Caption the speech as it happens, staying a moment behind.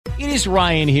It is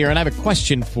Ryan here, and I have a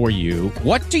question for you.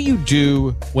 What do you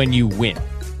do when you win?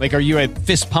 Like, are you a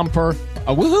fist pumper,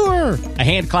 a woohooer, a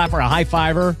hand clapper, a high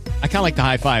fiver? I kind of like the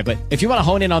high five, but if you want to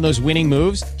hone in on those winning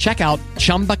moves, check out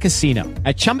Chumba Casino.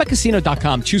 At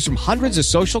ChumbaCasino.com, choose from hundreds of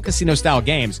social casino-style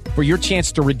games for your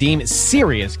chance to redeem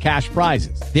serious cash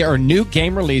prizes. There are new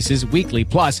game releases weekly,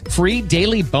 plus free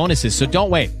daily bonuses. So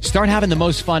don't wait. Start having the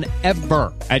most fun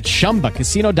ever at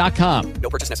ChumbaCasino.com.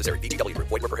 No purchase necessary. VGW. Void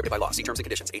where prohibited by law. See terms and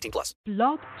conditions. 18+.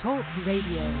 Blog Talk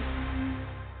Radio.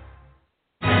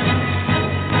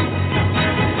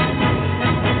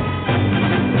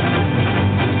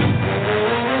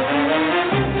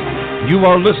 You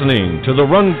are listening to the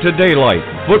Run to Daylight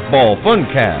Football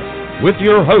Funcast with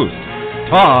your host,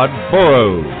 Todd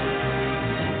Burrows.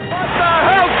 What the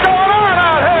hell's going on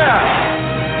out here?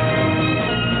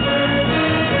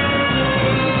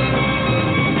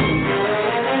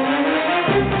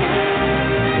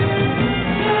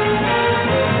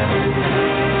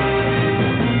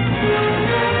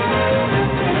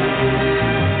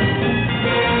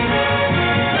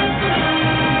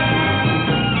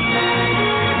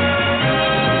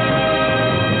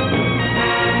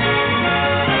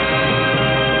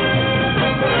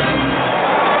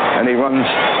 Runs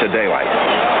to daylight.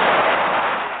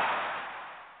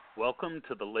 Welcome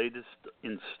to the latest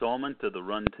installment of the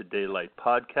Run to Daylight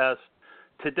podcast.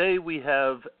 Today we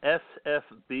have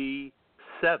SFB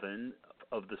 7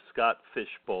 of the Scott Fish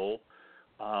Bowl.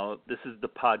 This is the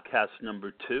podcast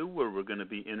number 2 where we're going to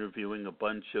be interviewing a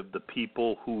bunch of the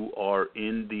people who are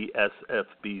in the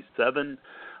SFB 7.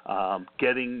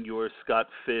 Getting your Scott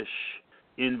Fish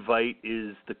invite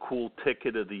is the cool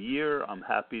ticket of the year. I'm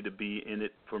happy to be in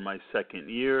it for my second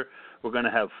year. We're going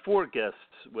to have 4 guests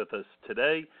with us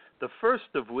today, the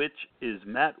first of which is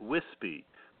Matt Wispe.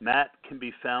 Matt can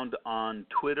be found on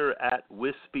Twitter at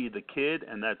Wispe the Kid,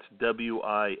 and that's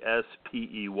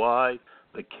Wispey,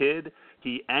 the Kid.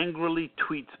 He angrily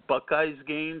tweets Buckeyes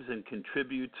games and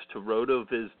contributes to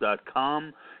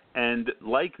rotoviz.com. And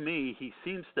like me, he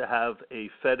seems to have a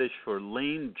fetish for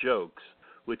lame jokes,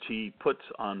 which he puts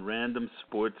on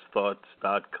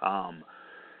randomsportsthoughts.com.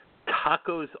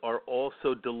 Tacos are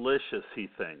also delicious, he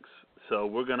thinks. So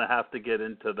we're going to have to get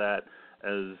into that,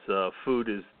 as food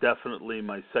is definitely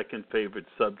my second favorite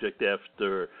subject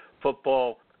after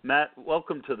football. Matt,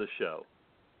 welcome to the show.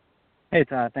 Hey,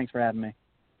 Todd. Thanks for having me.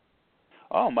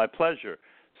 Oh, my pleasure.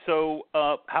 So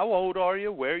how old are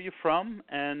you? Where are you from?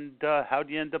 And how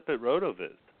do you end up at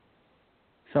RotoViz?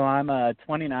 So I'm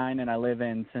 29 and I live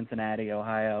in Cincinnati,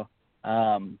 Ohio.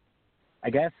 I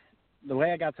guess the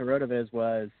way I got to RotoViz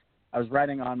was I was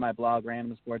writing on my blog,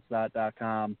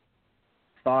 randomsports.com,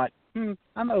 thought,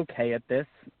 I'm okay at this.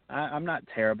 I'm not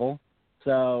terrible.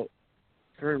 So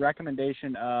through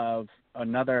recommendation of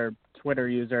another Twitter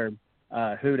user,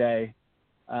 Houday,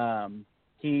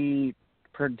 he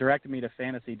directed me to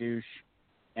Fantasy Douche,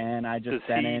 and I just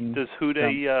sent in. Does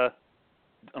Houday...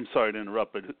 I'm sorry to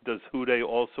interrupt, but does Houday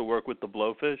also work with the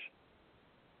Blowfish?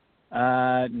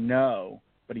 No,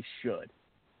 but he should.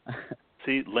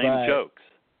 See, lame jokes.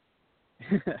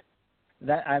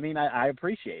 I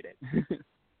appreciate it.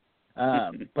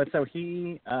 But so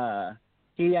he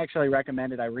actually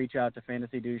recommended I reach out to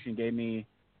Fantasy Douche and gave me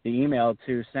the email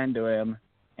to send to him,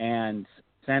 and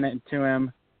sent it to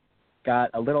him.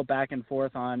 Got a little back and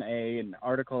forth on an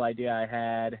article idea I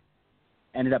had.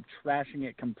 Ended up trashing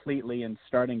it completely and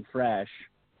starting fresh,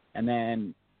 and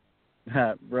then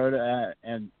wrote a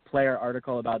player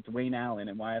article about Dwayne Allen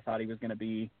and why I thought he was going to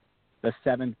be the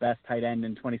 7th best tight end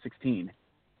in 2016.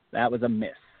 That was a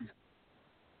miss.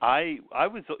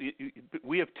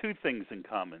 We have 2 things in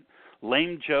common: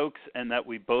 lame jokes, and that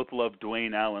we both loved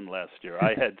Dwayne Allen last year.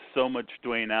 I had so much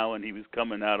Dwayne Allen; he was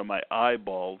coming out of my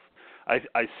eyeballs.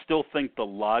 I still think the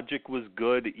logic was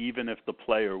good, even if the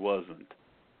player wasn't.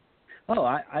 Oh,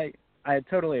 I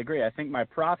totally agree. I think my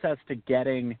process to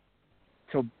getting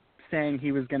to saying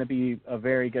he was going to be a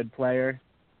very good player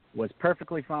was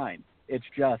perfectly fine. It's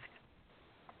just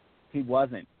he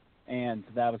wasn't, and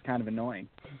that was kind of annoying.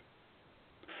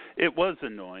 It was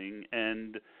annoying,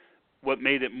 and what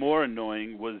made it more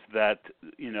annoying was that,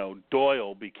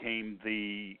 Doyle became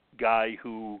the guy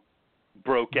who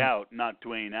broke out, not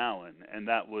Dwayne Allen, and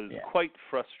that was quite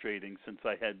frustrating since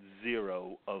I had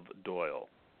 0 of Doyle.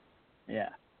 Yeah.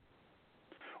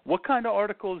 What kind of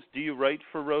articles do you write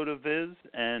for RotoViz,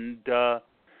 and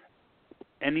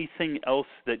anything else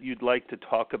that you'd like to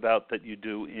talk about that you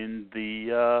do in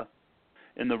the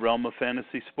realm of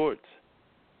fantasy sports?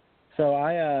 So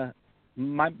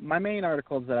my main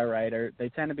articles that I write they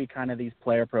tend to be kind of these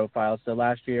player profiles. So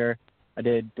last year I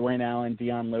did Dwayne Allen,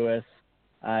 Deion Lewis,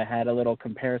 I had a little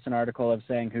comparison article of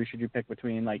saying who should you pick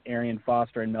between like Arian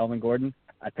Foster and Melvin Gordon.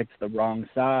 I picked the wrong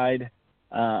side.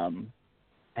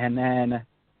 And then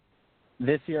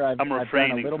this year I've done a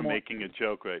refraining little from more. making a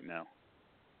joke right now.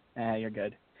 You're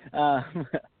good.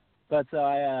 But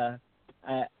so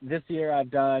this year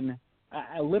I've done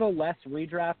a little less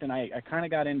redraft, and I kind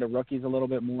of got into rookies a little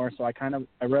bit more. So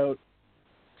I wrote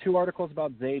 2 articles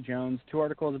about Zay Jones, 2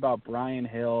 articles about Brian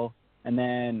Hill, and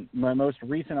then my most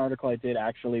recent article I did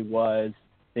actually was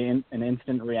an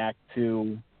instant react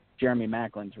to Jeremy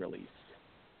Macklin's release.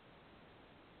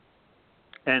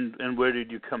 And where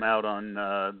did you come out on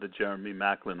the Jeremy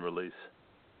Maclin release?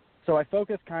 So I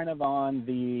focused kind of on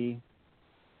the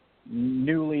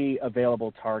newly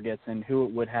available targets and who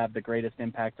it would have the greatest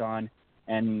impact on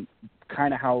and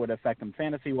kind of how it would affect them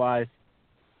fantasy-wise.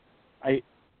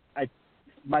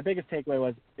 My biggest takeaway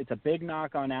was it's a big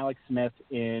knock on Alex Smith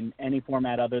in any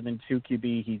format other than 2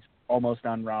 QB. He's almost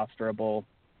unrosterable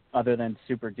other than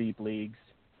super deep leagues.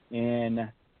 In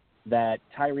that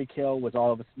Tyreek Hill was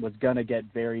going to get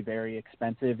very, very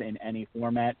expensive in any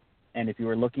format, and if you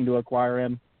were looking to acquire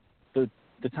him,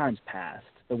 the time's passed.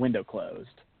 The window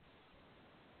closed.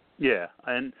 Yeah,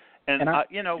 and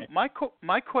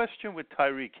my question with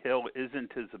Tyreek Hill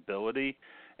isn't his ability,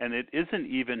 and it isn't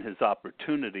even his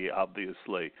opportunity,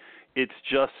 obviously. It's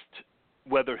just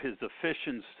whether his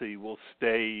efficiency will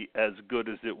stay as good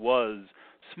as it was.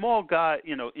 Small guy,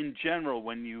 in general,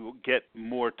 when you get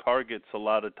more targets, a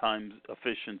lot of times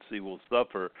efficiency will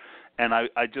suffer. And I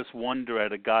just wonder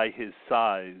at a guy his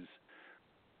size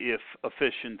if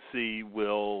efficiency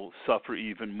will suffer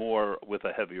even more with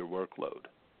a heavier workload.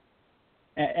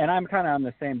 And I'm kind of on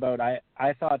the same boat. I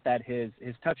thought that his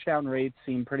touchdown rates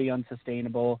seemed pretty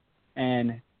unsustainable,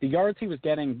 and the yards he was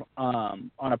getting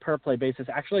on a per-play basis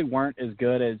actually weren't as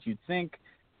good as you'd think.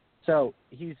 So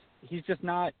he's just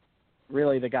not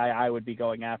really the guy I would be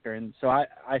going after. And so I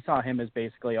saw him as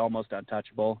basically almost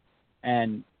untouchable.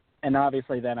 And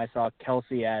obviously then I saw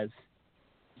Kelsey as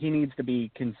he needs to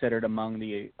be considered among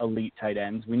the elite tight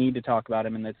ends. We need to talk about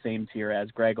him in the same tier as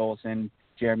Greg Olsen,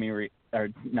 Jordan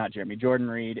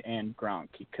Reed, and Gronk,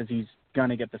 because he's going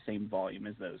to get the same volume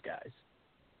as those guys.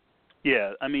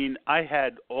 Yeah, I mean, I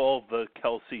had all the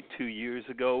Kelsey 2 years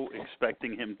ago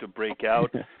expecting him to break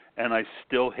out, and I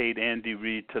still hate Andy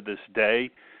Reid to this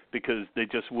day because they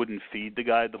just wouldn't feed the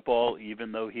guy the ball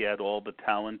even though he had all the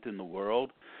talent in the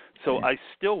world. So I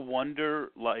still wonder,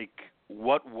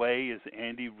 what way is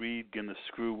Andy Reid going to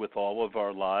screw with all of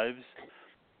our lives?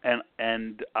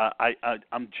 And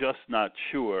I'm just not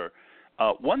sure.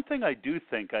 One thing I do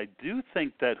think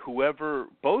that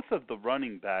both of the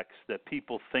running backs that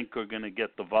people think are going to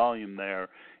get the volume there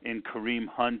in Kareem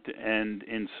Hunt and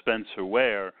in Spencer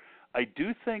Ware, I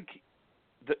do think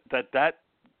that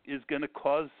is going to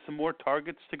cause some more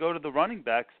targets to go to the running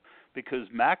backs because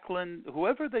Maclin,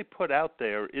 whoever they put out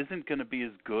there, isn't going to be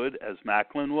as good as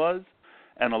Maclin was.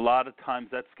 And a lot of times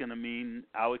that's going to mean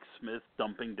Alex Smith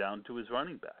dumping down to his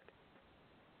running back.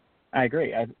 I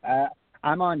agree.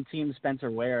 I'm on Team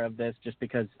Spencer Ware of this just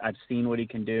because I've seen what he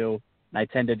can do, and I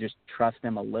tend to just trust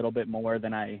him a little bit more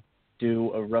than I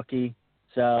do a rookie.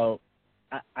 So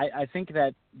I think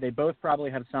that they both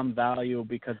probably have some value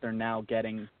because they're now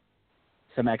getting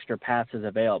some extra passes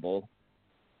available.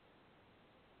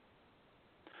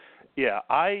 Yeah,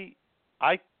 I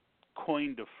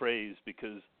coined a phrase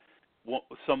because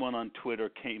someone on Twitter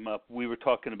came up. We were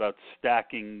talking about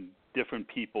stacking different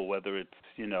people, whether it's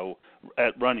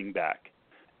at running back,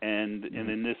 and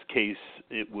in this case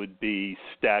it would be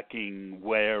stacking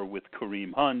Ware with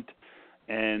Kareem Hunt,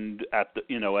 and at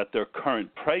their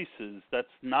current prices, that's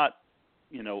not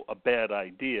a bad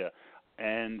idea.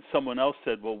 And someone else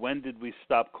said, well, when did we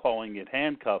stop calling it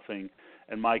handcuffing?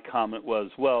 And my comment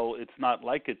was, well, it's not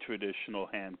like a traditional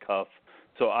handcuff.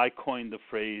 So I coined the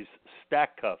phrase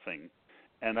stack cuffing.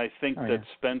 And I think that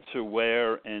Spencer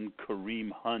Ware and Kareem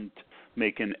Hunt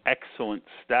make an excellent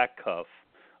stack cuff,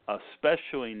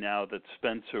 especially now that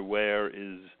Spencer Ware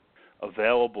is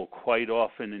available quite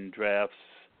often in drafts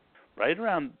right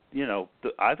around,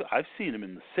 I've seen him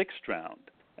in the 6th round.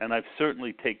 And I've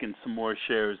certainly taken some more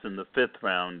shares in the 5th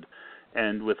round.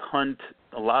 And with Hunt,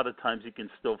 a lot of times you can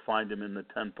still find him in the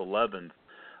 10th, 11th.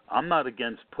 I'm not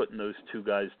against putting those two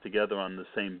guys together on the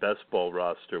same best ball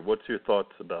roster. What's your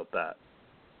thoughts about that?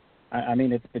 I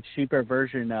mean, it's the cheaper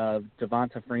version of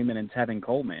Devonta Freeman and Tevin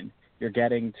Coleman. You're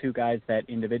getting two guys that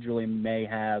individually may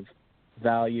have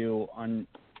value on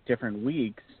different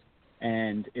weeks,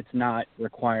 and it's not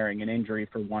requiring an injury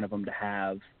for one of them to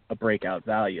have a breakout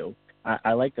value.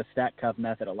 I like the stack cuff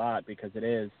method a lot because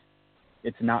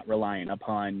it's not reliant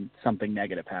upon something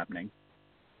negative happening.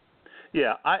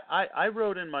 Yeah, I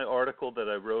wrote in my article that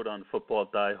I wrote on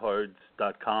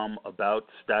footballdiehards.com about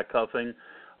stack huffing.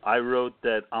 I wrote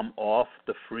that I'm off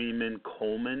the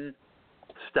Freeman-Coleman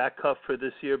stack huff for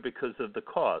this year because of the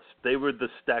cost. They were the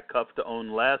stack huff to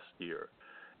own last year,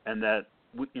 and that,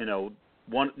 you know,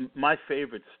 my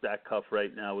favorite stack huff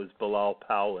right now is Bilal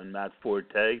Powell and Matt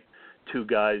Forte, two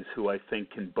guys who I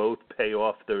think can both pay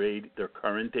off their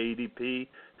current ADP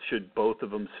should both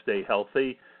of them stay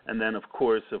healthy. And then, of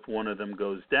course, if one of them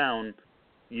goes down,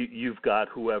 you've got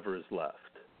whoever is left.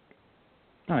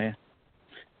 Oh, yeah.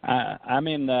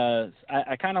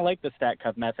 I kind of like the stack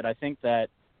cup method. I think that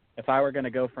if I were going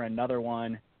to go for another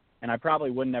one, and I probably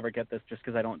would never get this just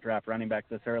because I don't draft running backs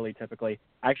this early typically,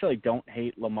 I actually don't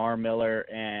hate Lamar Miller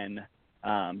and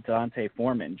Dante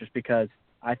Foreman just because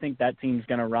I think that team's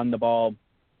going to run the ball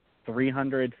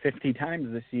 350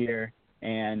 times this year,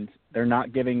 and they're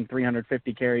not giving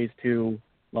 350 carries to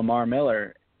Lamar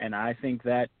Miller. And I think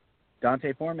that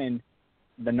Dante Foreman,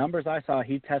 the numbers I saw,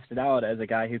 he tested out as a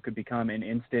guy who could become an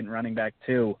instant running back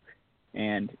too,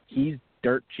 and he's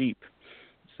dirt cheap.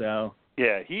 So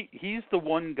yeah, he's the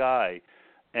one guy,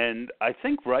 and I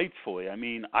think rightfully. I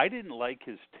mean, I didn't like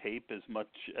his tape as much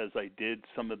as I did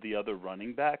some of the other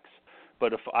running backs,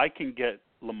 but if I can get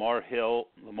Lamar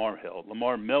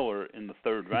Miller in the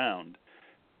third round,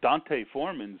 Dante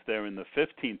Foreman's there in the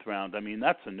 15th round. I mean,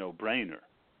 that's a no-brainer.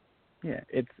 Yeah,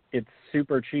 it's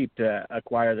super cheap to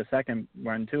acquire the second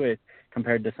one to it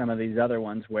compared to some of these other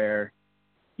ones where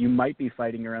you might be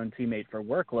fighting your own teammate for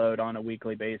workload on a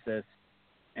weekly basis,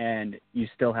 and you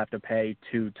still have to pay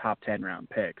 2 top 10 round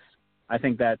picks. I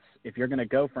think that's, if you're going to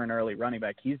go for an early running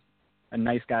back, he's a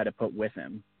nice guy to put with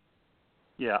him.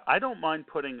 Yeah, I don't mind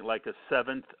putting like a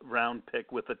 7th round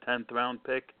pick with a 10th round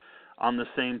pick on the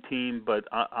same team, but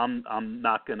I'm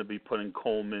not going to be putting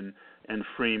Coleman and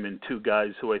Freeman, two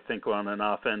guys who I think are on an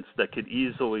offense that could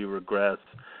easily regress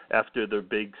after their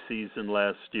big season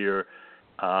last year.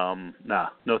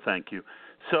 No thank you.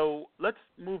 So let's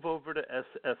move over to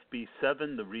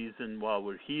SFB7, the reason why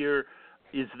we're here.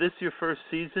 Is this your first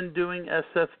season doing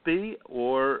SFB,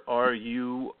 or are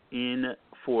you in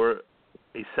for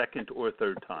a second or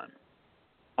third time?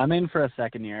 I'm in for a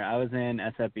second year. I was in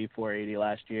SFB 480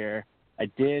 last year. I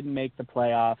did make the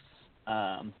playoffs.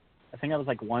 I think I was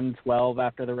like 112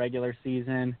 after the regular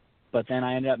season, but then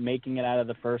I ended up making it out of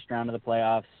the first round of the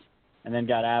playoffs and then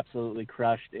got absolutely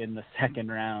crushed in the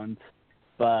second round.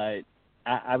 But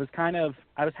I was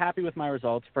happy with my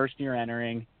results. First year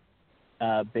entering,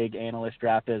 big analyst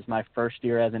draft is my first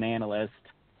year as an analyst,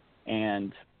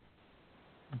 and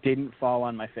didn't fall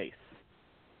on my face.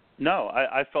 No,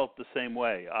 I felt the same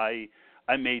way.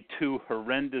 I made 2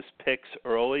 horrendous picks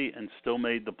early and still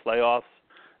made the playoffs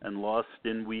and lost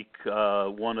in week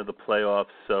 1 of the playoffs.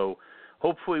 So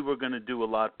hopefully we're going to do a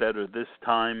lot better this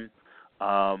time.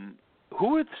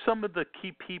 Who are some of the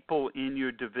key people in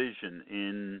your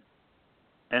division,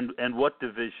 and what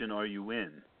division are you in?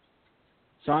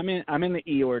 So I'm in the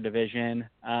Eeyore division.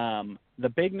 The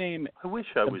big name. I wish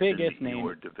I was in the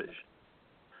Eeyore division.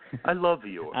 I love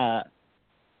Eeyore.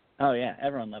 Oh yeah,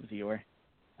 everyone loves Eeyore.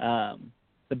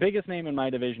 The biggest name in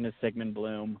my division is Sigmund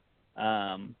Bloom,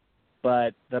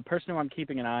 but the person who I'm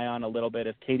keeping an eye on a little bit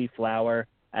is Katie Flower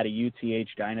at a UTH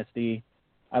Dynasty.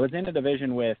 I was in a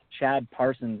division with Chad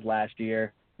Parsons last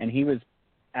year, and he was,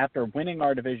 after winning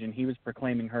our division, he was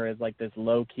proclaiming her as like this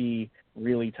low-key,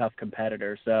 really tough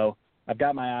competitor. So I've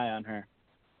got my eye on her.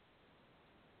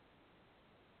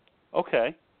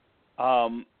 Okay.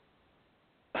 I'm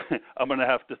going to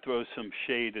have to throw some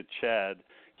shade at Chad.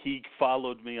 He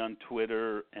followed me on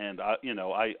Twitter, and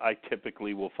I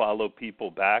typically will follow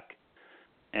people back,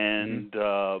 and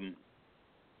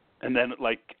and then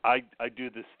like I do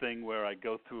this thing where I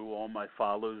go through all my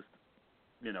follows,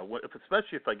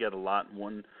 especially if I get a lot in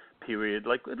one period,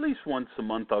 like at least once a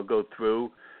month I'll go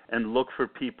through and look for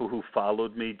people who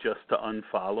followed me just to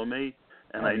unfollow me,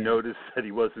 and I noticed that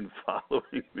he wasn't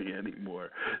following me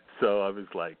anymore, so I was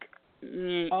like.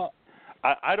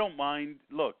 I don't mind.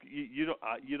 Look, you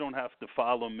don't have to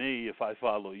follow me if I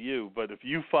follow you. But if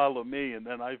you follow me and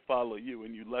then I follow you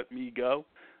and you let me go,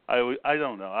 I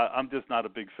don't know. I'm just not a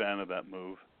big fan of that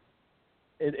move.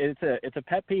 It's a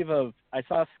pet peeve of. I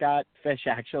saw Scott Fish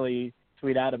actually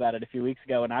tweet out about it a few weeks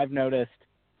ago, and I've noticed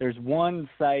there's one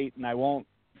site, and I won't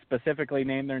specifically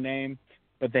name their name,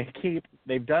 but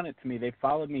they've done it to me. They've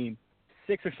followed me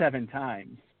 6 or 7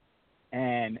 times.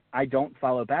 And I don't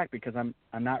follow back because I'm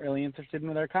not really interested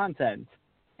in their content,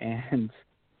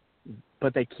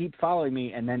 but they keep following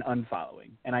me and then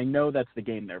unfollowing, and I know that's the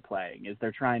game they're playing, is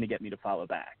they're trying to get me to follow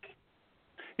back.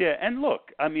 Yeah, and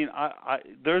look, I mean, I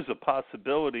there's a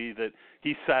possibility that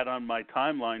he sat on my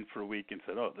timeline for a week and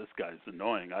said, "Oh, this guy's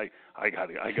annoying. I got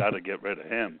to get rid of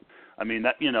him." I mean,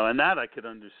 that, and that I could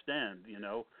understand,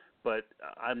 but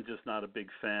I'm just not a big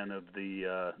fan of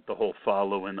the whole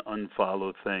follow and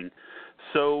unfollow thing.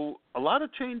 So, a lot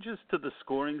of changes to the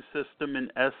scoring system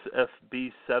in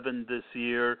SFB7 this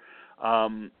year.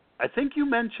 I think you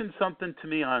mentioned something to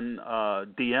me on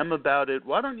DM about it.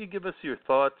 Why don't you give us your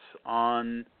thoughts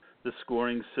on the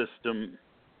scoring system?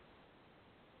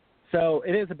 So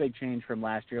it is a big change from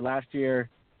last year. Last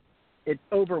year, it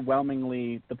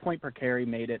overwhelmingly, the point per carry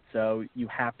made it so you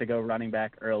have to go running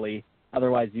back early.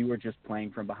 Otherwise, you were just playing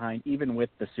from behind, even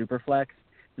with the super flex.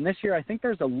 And this year, I think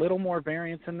there's a little more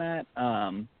variance in that,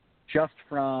 just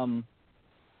from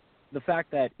the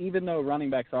fact that even though running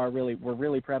backs were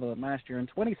really prevalent last year, in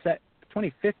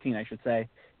 2015, I should say,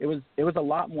 it was a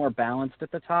lot more balanced at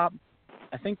the top.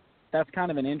 I think that's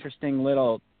kind of an interesting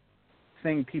little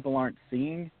thing people aren't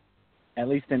seeing, at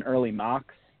least in early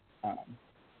mocks.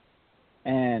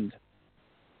 And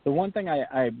the one thing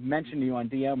I mentioned to you on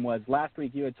DM was last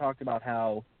week you had talked about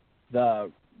how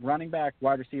the running back,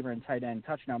 wide receiver, and tight end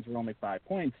touchdowns were only 5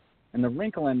 points, and the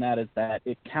wrinkle in that is that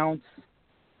it counts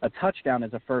a touchdown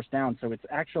as a first down, so it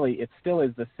still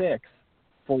is the 6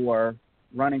 for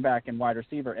running back and wide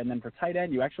receiver, and then for tight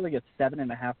end, you actually get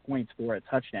 7.5 points for a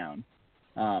touchdown,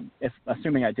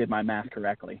 assuming I did my math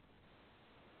correctly.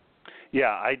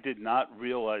 Yeah, I did not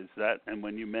realize that, and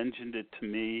when you mentioned it to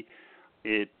me,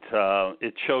 it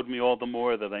showed me all the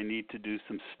more that I need to do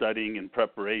some studying in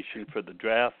preparation for the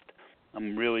draft.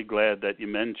 I'm really glad that you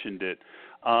mentioned it.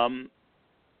 Top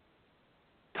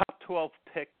 12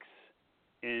 picks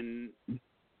in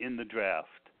the draft.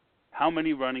 How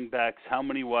many running backs, how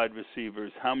many wide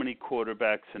receivers, how many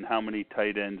quarterbacks, and how many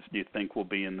tight ends do you think will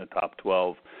be in the top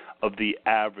 12 of the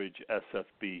average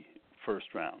SFB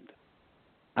first round?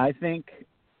 I think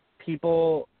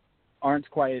people aren't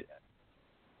quite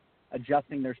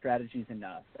adjusting their strategies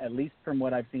enough, at least from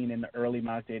what I've seen in the early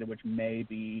mock data, which may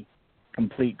be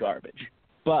complete garbage.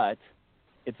 But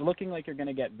it's looking like you're going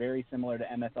to get very similar to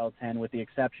MFL 10, with the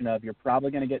exception of you're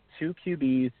probably going to get 2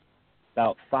 QBs,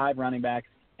 about 5 running backs,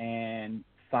 and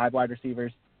 5 wide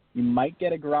receivers. You might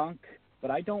get a Gronk,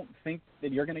 but I don't think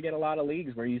that you're going to get a lot of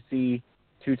leagues where you see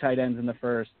 2 tight ends in the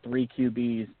first, 3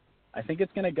 QBs. I think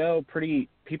it's going to go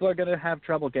people are going to have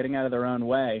trouble getting out of their own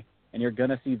way, and you're going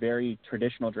to see very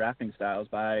traditional drafting styles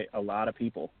by a lot of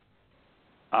people.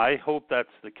 I hope that's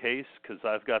the case because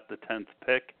I've got the 10th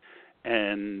pick.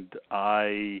 And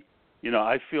I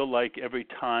feel like every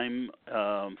time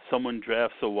someone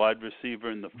drafts a wide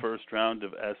receiver in the first round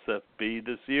of SFB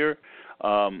this year,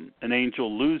 an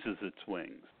angel loses its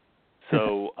wings.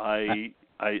 So I'm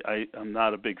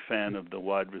not a big fan of the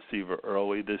wide receiver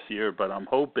early this year, but I'm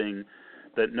hoping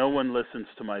that no one listens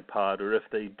to my pod, or if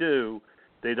they do,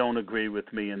 they don't agree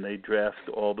with me and they draft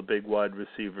all the big wide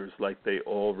receivers like they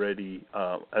already,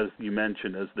 as you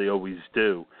mentioned, as they always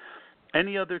do.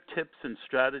 Any other tips and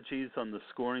strategies on the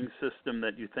scoring system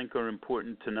that you think are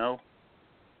important to know?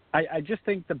 I just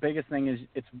think the biggest thing is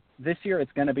this year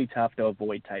it's going to be tough to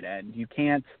avoid tight end. You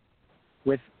can't,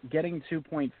 with getting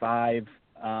 2.5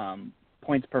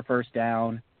 points per first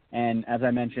down, and as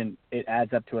I mentioned, it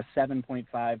adds up to a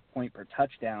 7.5 point per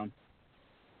touchdown,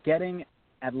 getting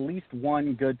at least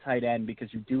one good tight end,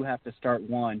 because you do have to start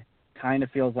one, kind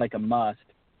of feels like a must.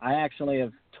 I actually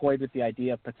have toyed with the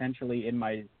idea of potentially in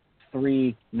my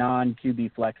 3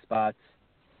 non-QB flex spots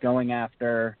going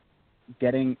after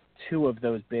getting 2 of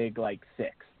those big, 6,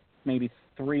 maybe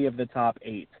 3 of the top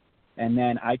 8. And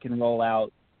then I can roll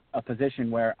out a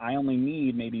position where I only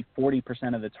need maybe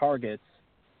 40% of the targets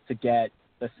to get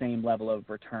the same level of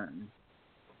return.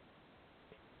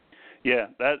 Yeah,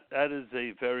 that is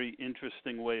a very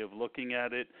interesting way of looking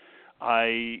at it.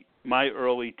 My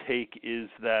early take is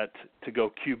that to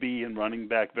go QB and running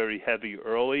back very heavy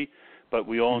early, but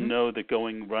we all know that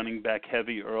going running back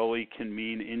heavy early can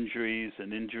mean injuries,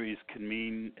 and injuries can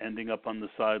mean ending up on the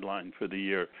sideline for the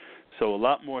year. So a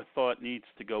lot more thought needs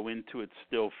to go into it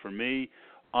still for me.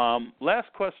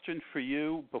 Last question for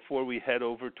you before we head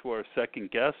over to our second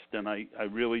guest, and I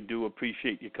really do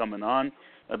appreciate you coming on.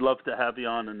 I'd love to have you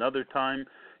on another time.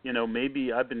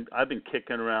 Maybe I've been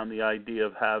kicking around the idea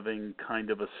of having kind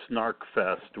of a snark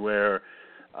fest where,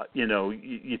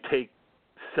 you take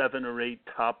 7 or 8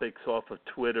 topics off of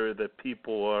Twitter that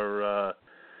people are,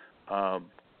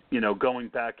 going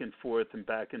back and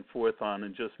forth on,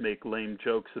 and just make lame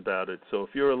jokes about it. So if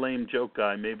you're a lame joke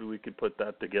guy, maybe we could put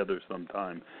that together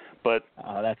sometime. But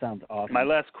that sounds awesome. My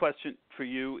last question for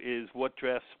you is, what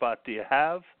draft spot do you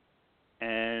have?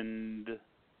 And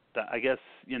I guess,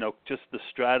 just the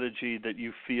strategy that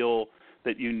you feel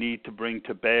that you need to bring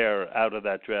to bear out of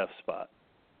that draft spot?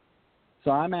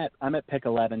 So I'm at pick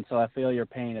 11, so I feel your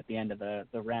pain at the end of the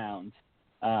round.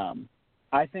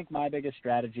 I think my biggest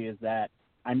strategy is that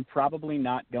I'm probably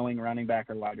not going running back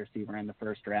or wide receiver in the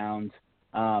first round.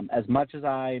 As much as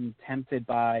I'm tempted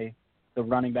by the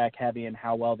running back heavy and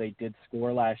how well they did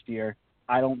score last year,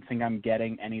 I don't think I'm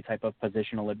getting any type of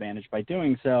positional advantage by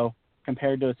doing so,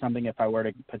 compared to something if I were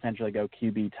to potentially go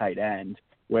QB tight end,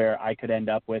 where I could end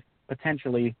up with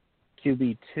potentially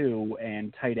QB 2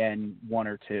 and tight end 1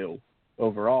 or 2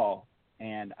 overall.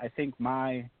 And I think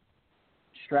my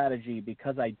strategy,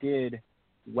 because I did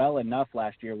well enough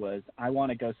last year, was I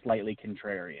want to go slightly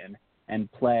contrarian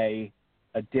and play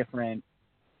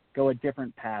go a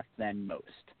different path than most.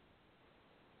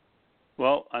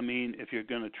 Well, I mean, if you're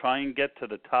going to try and get to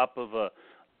the top of a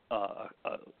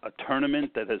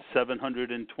tournament that has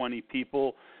 720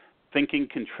 people, thinking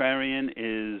contrarian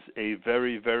is a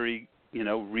very, very,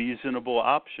 reasonable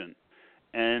option.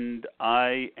 And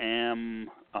I am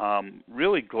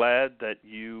really glad that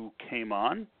you came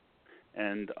on.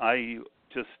 And I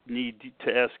just need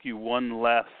to ask you one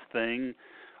last thing.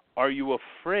 Are you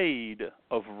afraid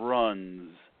of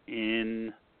runs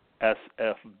in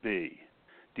SFB?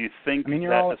 Do you think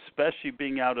that, especially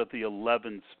being out at the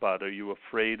 11th spot, are you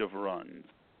afraid of runs?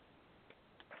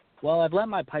 Well, I've let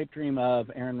my pipe dream of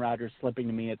Aaron Rodgers slipping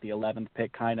to me at the 11th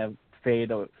pick kind of fade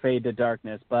to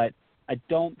darkness, but I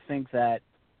don't think that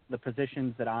the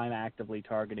positions that I'm actively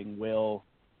targeting will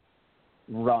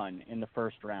run in the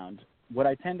first round. What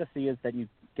I tend to see is that you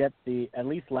get at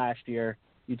least last year,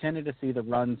 you tended to see the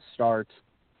runs start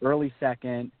early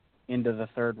second into the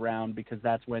third round, because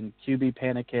that's when QB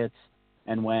panic hits,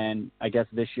 and when, I guess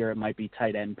this year, it might be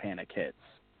tight end panic hits.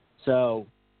 So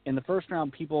in the first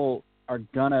round, people are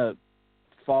going to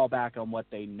fall back on what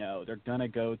they know. They're going to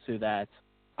go to that,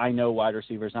 I know wide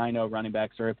receivers, I know running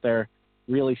backs, or if they're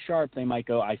really sharp, they might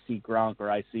go, I see Gronk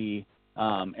or I see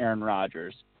Aaron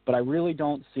Rodgers. But I really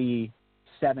don't see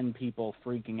 7 people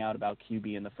freaking out about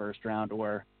QB in the first round,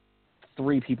 or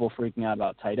 3 people freaking out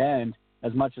about tight end,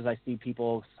 as much as I see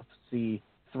people see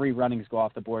 3 runnings go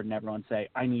off the board and everyone say,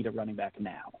 I need a running back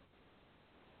now.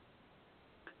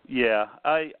 Yeah,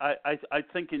 I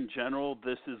think in general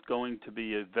this is going to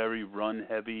be a very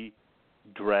run-heavy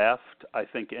draft. I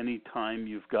think any time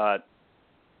you've got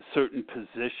certain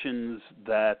positions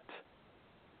that,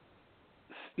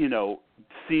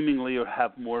 seemingly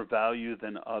have more value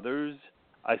than others,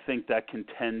 I think that can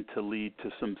tend to lead to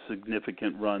some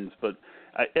significant runs. But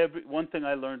one thing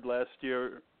I learned last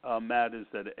year, Matt, is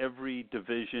that every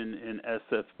division in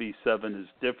SFB 7 is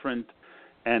different,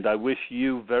 and I wish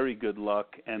you very good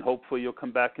luck, and hopefully you'll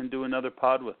come back and do another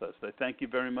pod with us. I thank you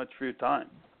very much for your time.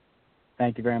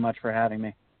 Thank you very much for having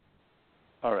me.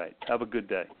 All right. Have a good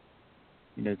day.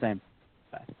 You do the same.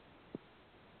 Bye.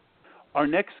 Our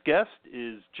next guest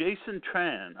is Jason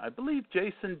Tran. I believe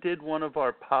Jason did one of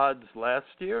our pods last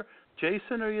year.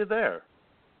 Jason, are you there?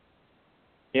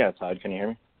 Yeah, Todd, can you hear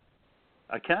me?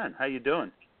 I can. How you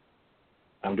doing?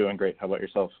 I'm doing great. How about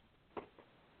yourself?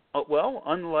 Well,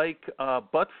 unlike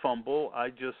Butt Fumble, I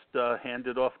just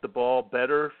handed off the ball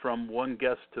better from one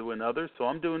guest to another, so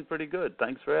I'm doing pretty good.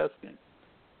 Thanks for asking.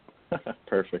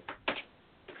 Perfect.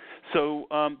 So,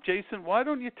 Jason, why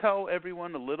don't you tell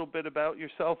everyone a little bit about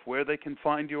yourself, where they can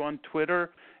find you on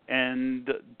Twitter, and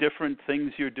different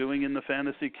things you're doing in the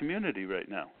fantasy community right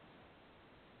now?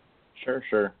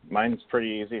 Sure. Mine's pretty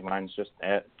easy. Mine's just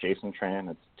at Jason Tran.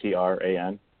 It's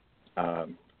Tran.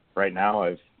 Right now,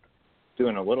 I've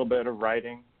doing a little bit of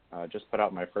writing. Just put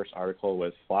out my first article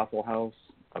with Flopple House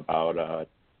about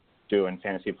doing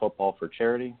fantasy football for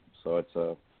charity.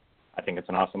 So I think it's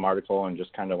an awesome article, and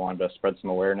just kind of wanted to spread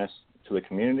some awareness to the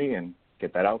community and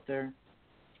get that out there.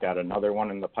 Got another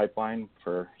one in the pipeline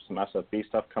for some SFB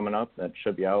stuff coming up that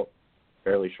should be out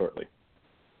fairly shortly.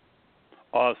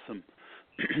 Awesome.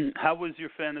 How was your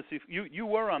fantasy? You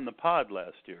were on the pod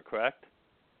last year, correct?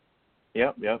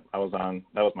 Yep. I was on.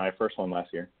 That was my first one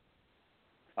last year.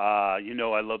 I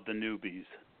love the newbies.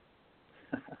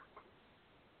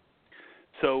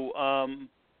 So,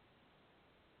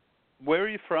 where are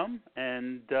you from,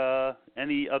 and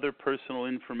any other personal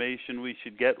information we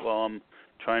should get while I'm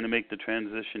trying to make the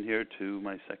transition here to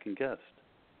my second guest?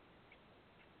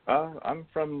 I'm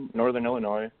from Northern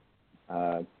Illinois.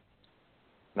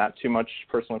 Not too much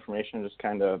personal information, just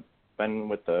kind of been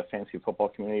with the fantasy football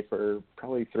community for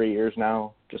probably 3 years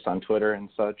now, just on Twitter and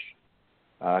such.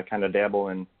 Kind of dabble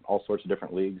in all sorts of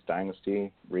different leagues,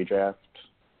 Dynasty, Redraft,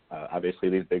 obviously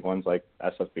these big ones like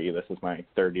SFB. This is my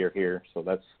 3rd year here, so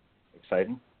that's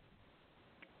exciting.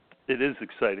 It is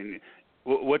exciting.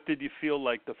 What did you feel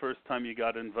like the first time you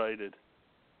got invited?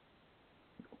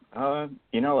 I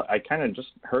kind of just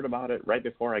heard about it right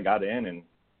before I got in and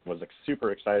was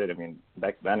super excited. I mean,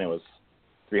 back then it was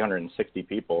 360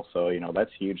 people, so,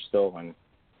 that's huge still, and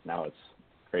now it's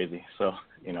crazy. So,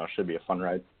 it should be a fun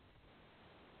ride.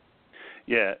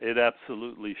 Yeah, it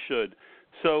absolutely should.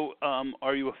 So,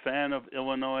 are you a fan of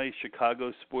Illinois,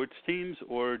 Chicago sports teams,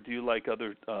 or do you like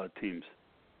other teams?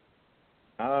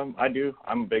 I do.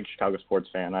 I'm a big Chicago sports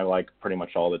fan. I like pretty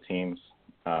much all the teams.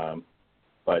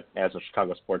 But as a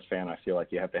Chicago sports fan, I feel like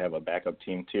you have to have a backup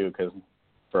team too, because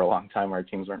for a long time our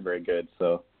teams weren't very good.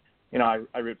 So,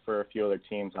 I root for a few other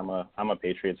teams. I'm a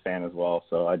Patriots fan as well,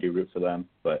 so I do root for them.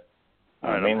 But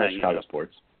mainly Chicago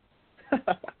sports.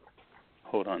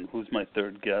 Hold on, who's my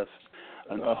third guest?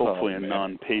 Hopefully a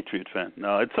non-Patriot fan.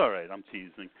 No, it's all right. I'm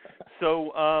teasing.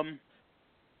 So,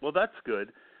 well, that's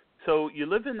good. So you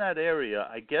live in that area.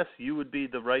 I guess you would be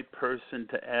the right person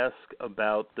to ask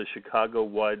about the Chicago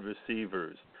wide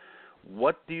receivers.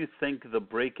 What do you think the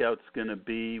breakout's going to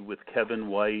be with Kevin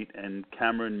White and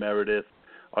Cameron Meredith?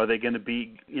 Are they going to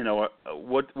be,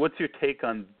 what's your take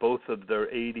on both of their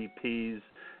ADPs,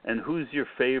 and who's your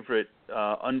favorite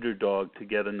underdog to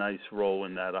get a nice role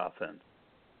in that offense?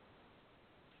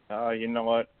 You know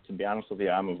what? To be honest with you,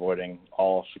 I'm avoiding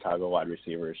all Chicago wide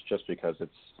receivers just because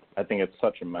I think it's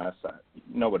such a mess.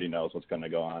 Nobody knows what's going to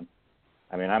go on.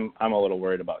 I mean, I'm a little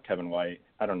worried about Kevin White.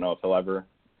 I don't know if he'll ever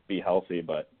be healthy,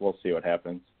 but we'll see what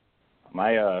happens.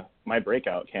 My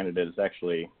breakout candidate is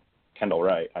actually Kendall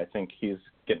Wright. I think he's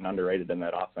getting underrated in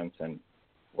that offense, and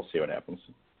we'll see what happens.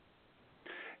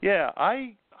 Yeah,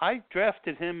 I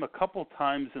drafted him a couple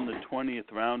times in the 20th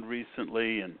round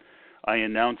recently, and I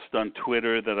announced on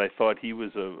Twitter that I thought he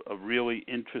was a really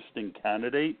interesting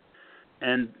candidate.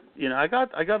 And, I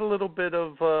got a little bit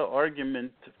of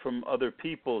argument from other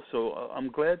people, so I'm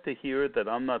glad to hear that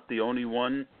I'm not the only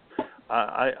one.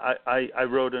 I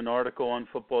wrote an article on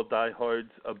Football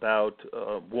Diehards about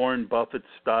Warren Buffett's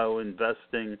style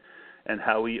investing and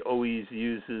how he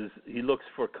looks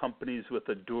for companies with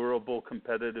a durable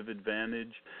competitive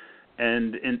advantage.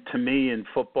 And to me, in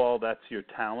football, that's your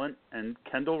talent, and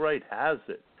Kendall Wright has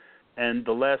it. And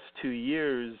the last 2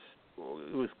 years,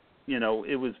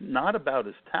 it was not about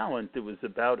his talent. It was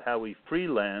about how he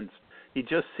freelanced. He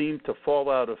just seemed to fall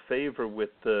out of favor with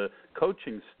the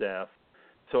coaching staff.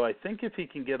 So I think if he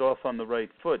can get off on the right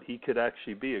foot, he could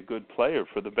actually be a good player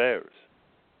for the Bears.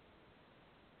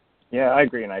 Yeah, I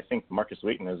agree, and I think Marcus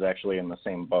Wheaton is actually in the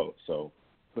same boat. So,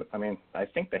 I mean, I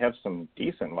think they have some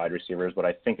decent wide receivers, but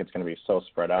I think it's going to be so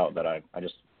spread out that I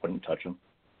just wouldn't touch them.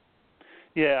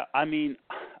 Yeah, I mean,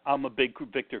 I'm a big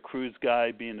Victor Cruz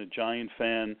guy, being a Giant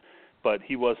fan, but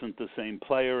he wasn't the same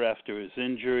player after his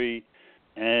injury.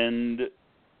 And,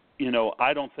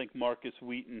 I don't think Marcus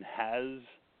Wheaton has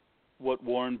what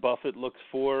Warren Buffett looks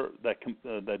for,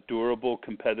 that durable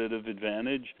competitive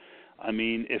advantage. I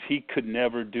mean, if he could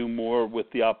never do more with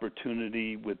the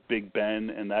opportunity with Big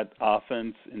Ben and that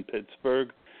offense in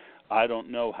Pittsburgh, I don't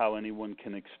know how anyone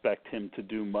can expect him to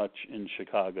do much in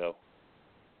Chicago.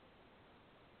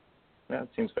 Yeah, it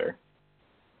seems fair.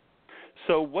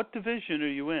 So what division are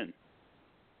you in?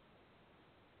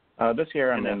 This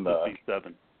year I'm in the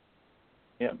SFB7.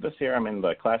 Yeah, this year I'm in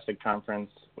the Classic Conference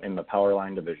in the Power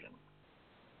Line Division.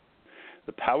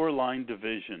 The Power Line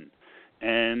Division.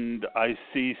 And I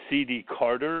see C.D.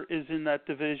 Carter is in that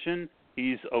division.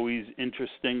 He's always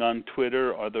interesting on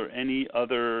Twitter. Are there any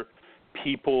other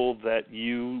people that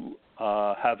you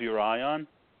have your eye on?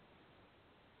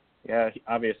 Yeah,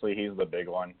 obviously he's the big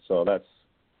one, so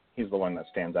he's the one that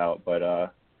stands out. But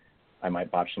I might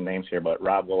botch some names here, but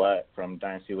Rob Willett from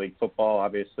Dynasty League Football,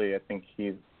 obviously, I think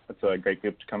that's a great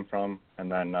group to come from.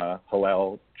 And then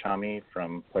Hillel Chami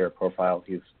from Player Profile,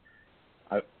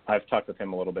 I've talked with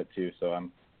him a little bit too, so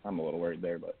I'm a little worried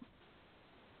there, but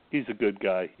he's a good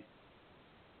guy.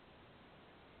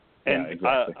 And yeah,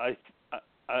 exactly.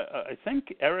 I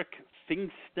think Eric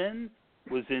Fingston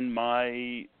was in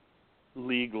my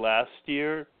league last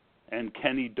year, and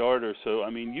Kenny Darter. So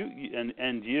I mean,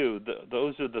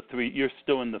 those are the three. You're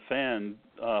still in the fan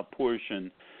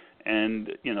portion,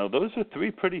 and those are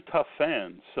three pretty tough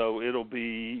fans. So it'll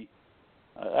be.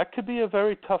 That could be a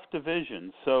very tough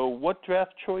division. So what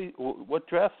draft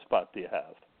spot do you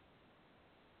have?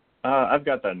 I've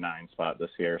got the 9 spot this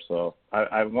year, so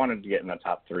I wanted to get in the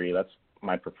top 3. That's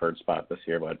my preferred spot this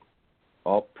year, but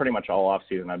pretty much all off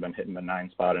season I've been hitting the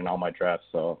 9 spot in all my drafts,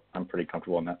 so I'm pretty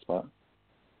comfortable in that spot.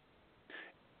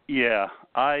 Yeah,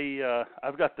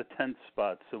 I've got the 10th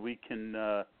spot, so we can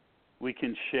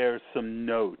share some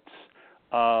notes.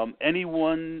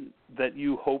 Anyone that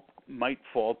you hope might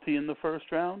fall to you in the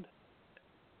first round?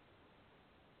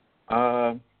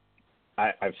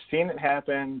 I've seen it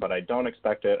happen, but I don't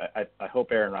expect it. I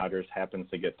hope Aaron Rodgers happens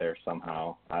to get there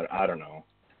somehow. I don't know.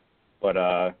 But,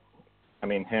 I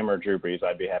mean, him or Drew Brees,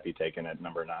 I'd be happy taking at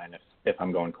number 9 if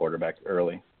I'm going quarterback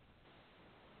early.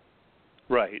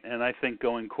 Right, and I think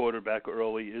going quarterback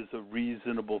early is a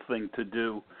reasonable thing to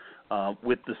do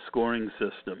with the scoring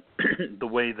system, the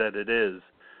way that it is.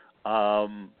 How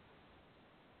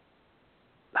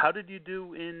did you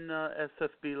do in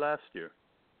SFB last year?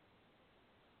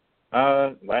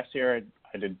 Last year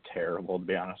I did terrible, to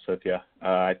be honest with you.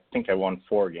 I think I won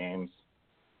 4 games.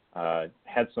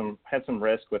 Had some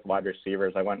risk with wide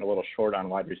receivers. I went a little short on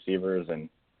wide receivers, and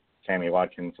Sammy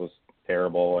Watkins was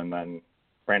terrible, and then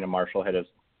Brandon Marshall had his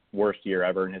worst year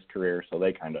ever in his career, so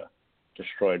they kind of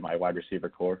destroyed my wide receiver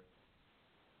core.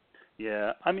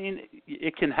 Yeah, I mean,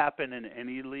 it can happen in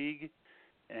any league,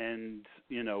 and,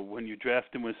 you know, when you're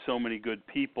drafting with so many good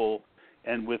people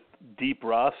and with deep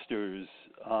rosters,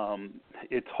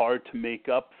 it's hard to make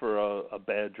up for a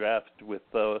bad draft with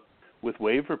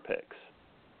waiver picks.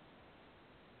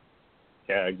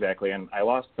 Yeah, exactly. And I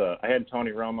had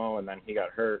Tony Romo, and then he got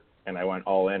hurt, and I went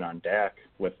all in on Dak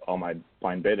with all my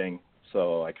blind bidding,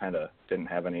 so I kind of didn't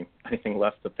have anything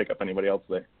left to pick up anybody else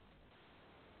there.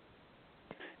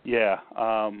 Yeah,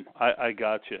 I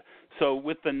got you. So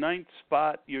with the 9th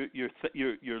spot,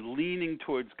 you're leaning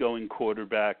towards going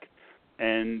quarterback.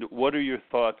 And what are your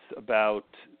thoughts about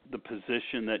the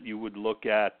position that you would look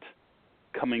at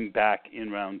coming back in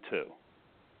round 2?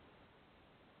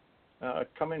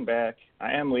 Coming back,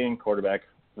 I am leaning quarterback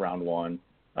round 1,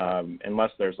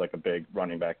 unless there's like a big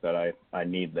running back that I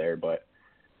need there. But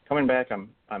coming back,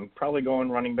 I'm probably going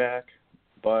running back.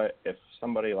 But if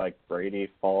somebody like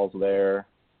Brady falls there,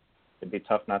 it'd be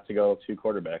tough not to go 2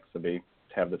 quarterbacks. To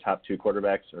have the top 2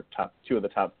 quarterbacks or top 2 of the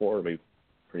top 4 would be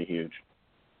pretty huge.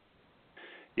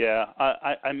 Yeah,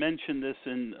 I mentioned this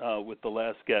with the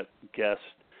last guest,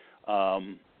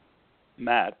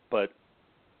 Matt, but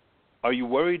are you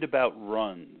worried about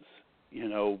runs? You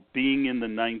know, being in the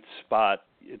 9th spot,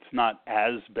 it's not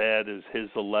as bad as his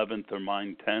 11th or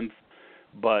mine 10th,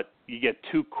 but you get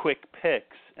 2 quick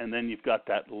picks, and then you've got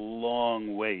that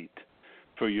long wait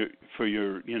for your for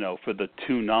the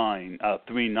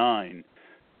 3-9.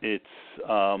 It's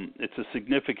a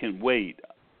significant wait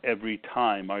every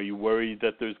time. Are you worried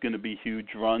that there's going to be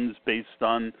huge runs based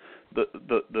on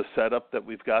the setup that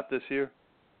we've got this year?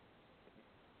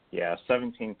 Yeah,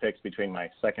 17 picks between my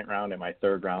 2nd round and my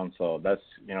 3rd round, so that's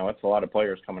a lot of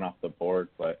players coming off the board,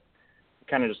 but you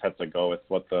kind of just have to go with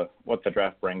what the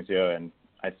draft brings you, and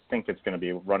I think it's going to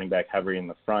be running back heavy in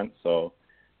the front. So,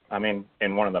 I mean,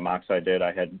 in one of the mocks I did,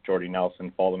 I had Jordy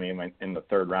Nelson follow me in the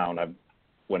 3rd round. I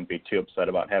wouldn't be too upset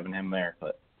about having him there,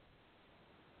 but.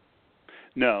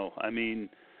 No, I mean,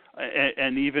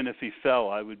 and even if he fell,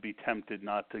 I would be tempted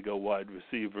not to go wide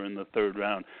receiver in the 3rd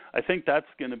round. I think that's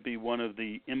going to be one of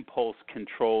the impulse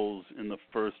controls in the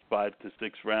first 5 to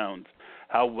 6 rounds.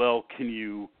 How well can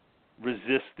you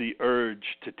resist the urge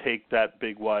to take that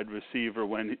big wide receiver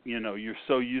when, you're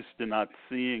so used to not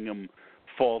seeing him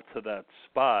fall to that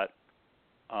spot?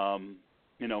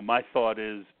 My thought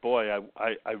is, boy,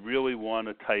 I really want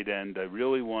a tight end. I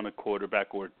really want a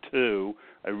quarterback or 2.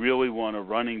 I really want a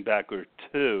running back or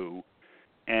 2.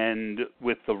 And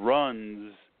with the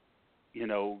runs,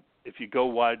 if you go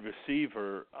wide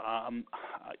receiver,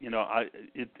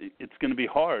 it's going to be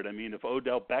hard. I mean, if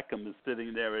Odell Beckham is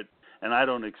sitting there and I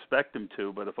don't expect him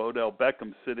to, but if Odell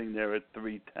Beckham's sitting there at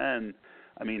 310,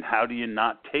 I mean, how do you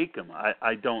not take him?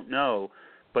 I don't know.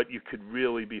 But you could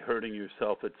really be hurting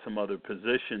yourself at some other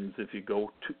positions if you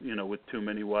go, with too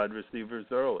many wide receivers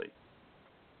early.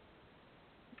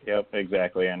 Yep,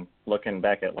 exactly. And looking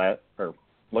back to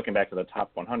the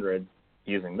top 100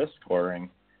 using this scoring,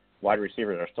 wide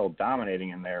receivers are still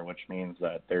dominating in there, which means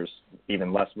that there's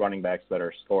even less running backs that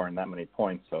are scoring that many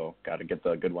points. So got to get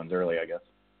the good ones early, I guess.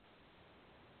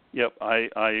 Yep, I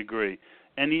agree.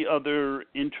 Any other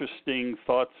interesting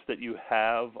thoughts that you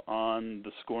have on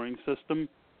the scoring system?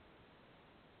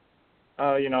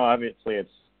 Obviously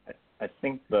I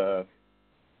think the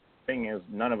thing is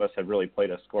none of us have really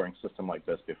played a scoring system like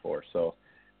this before, so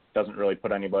it doesn't really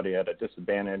put anybody at a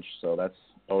disadvantage, so that's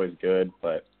always good.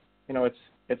 But,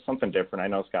 it's something different. I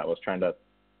know Scott was trying to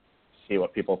see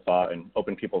what people thought and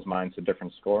open people's minds to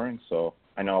different scoring, so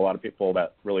I know a lot of people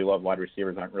that really love wide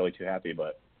receivers aren't really too happy,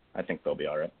 but I think they'll be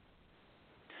all right.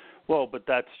 Well, but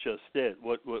that's just it.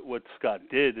 What Scott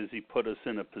did is he put us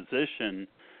in a position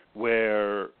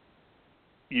where,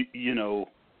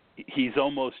 he's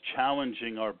almost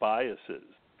challenging our biases.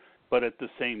 But at the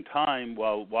same time,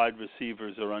 while wide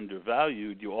receivers are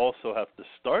undervalued, you also have to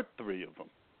start 3 of them.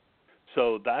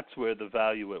 So that's where the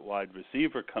value at wide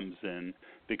receiver comes in,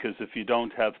 because if you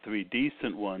don't have 3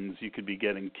 decent ones, you could be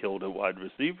getting killed at wide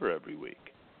receiver every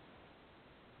week.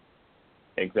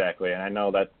 Exactly, and I know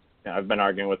that I've been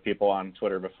arguing with people on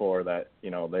Twitter before that,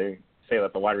 they say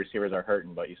that the wide receivers are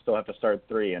hurting, but you still have to start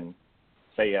 3, and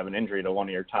say you have an injury to one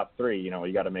of your top 3,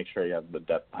 you got to make sure you have the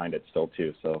depth behind it still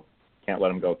too, so can't let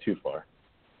them go too far.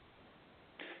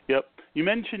 Yep. You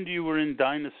mentioned you were in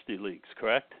dynasty leagues,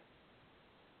 correct?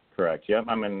 Correct. Yep,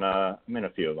 I'm in a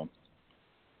few of them.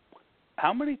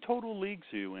 How many total leagues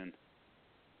are you in?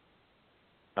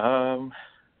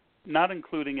 Not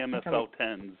including MFL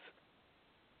 10s.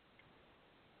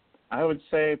 I would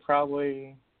say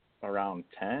probably around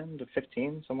 10 to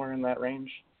 15, somewhere in that range.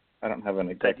 I don't have an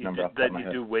exact number off the top of my head.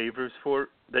 That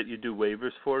you do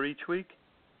waivers for each week?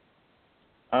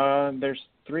 There's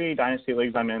 3 dynasty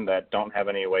leagues I'm in that don't have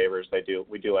any waivers.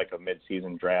 We do like a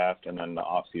mid-season draft and then the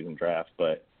off-season draft,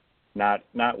 but not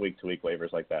week-to-week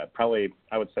waivers like that. Probably,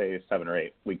 I would say 7 or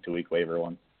 8 week-to-week waiver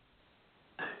ones.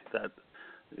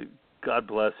 God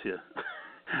bless you.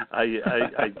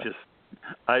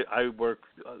 I work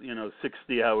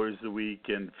 60 hours a week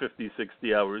and 50,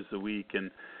 60 hours a week,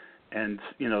 and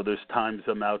there's times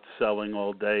I'm out selling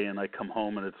all day and I come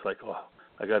home and it's like, oh,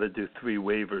 I got to do 3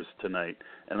 waivers tonight,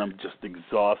 and I'm just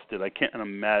exhausted. I can't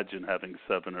imagine having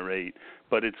 7 or 8,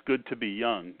 but it's good to be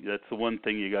young. That's the one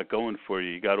thing you got going for you.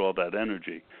 You got all that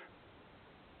energy.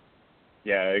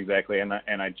 Yeah, exactly. And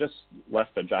I just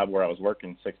left a job where I was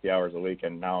working 60 hours a week,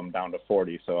 and now I'm down to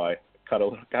 40, so I got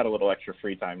a little extra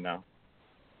free time now.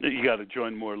 You got to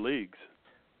join more leagues.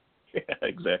 Yeah,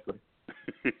 exactly.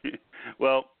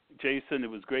 Well, Jason, it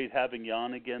was great having you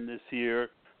on again this year.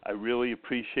 I really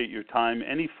appreciate your time.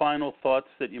 Any final thoughts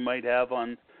that you might have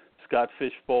on Scott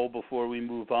Fishbowl before we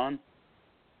move on?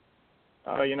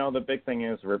 The big thing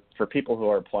is for people who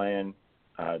are playing,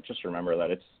 just remember that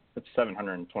it's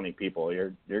 720 people.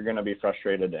 You're going to be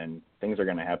frustrated, and things are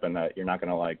going to happen that you're not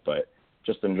going to like, but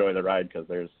just enjoy the ride, because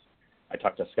I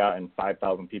talked to Scott, and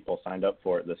 5,000 people signed up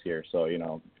for it this year. So,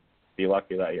 be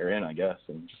lucky that you're in, I guess,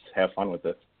 and just have fun with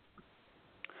it.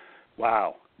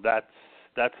 Wow, that's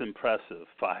impressive,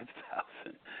 5,000.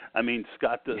 I mean,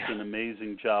 Scott does an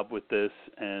amazing job with this,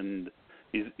 and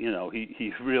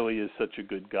he really is such a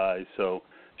good guy. So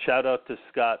shout out to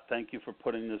Scott. Thank you for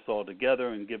putting this all together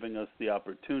and giving us the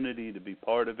opportunity to be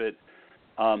part of it.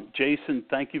 Jason,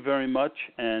 thank you very much,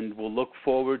 and we'll look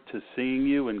forward to seeing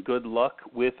you, and good luck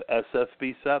with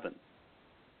SFB7.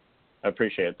 I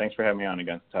appreciate it. Thanks for having me on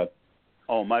again, Todd.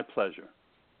 Oh, my pleasure.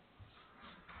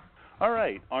 All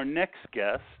right, our next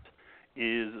guest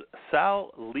is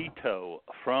Sal Leto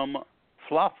from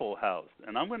Falafel House,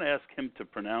 and I'm going to ask him to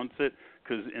pronounce it,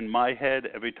 because in my head,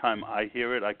 every time I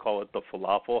hear it, I call it the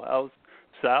Falafel House.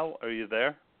 Sal, are you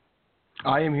there?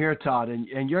 I am here, Todd,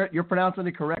 and you're pronouncing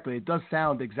it correctly. It does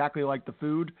sound exactly like the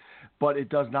food, but it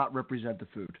does not represent the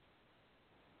food.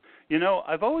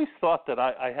 I've always thought that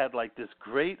I had like this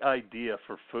great idea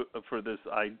for this.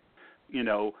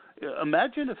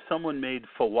 Imagine if someone made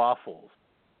falafels.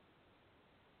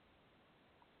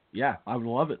 Yeah, I would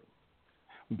love it.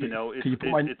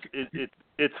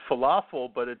 It's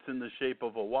falafel, but it's in the shape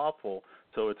of a waffle,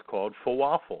 so it's called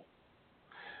falafel.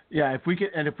 Yeah, if we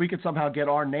could somehow get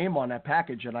our name on that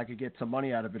package and I could get some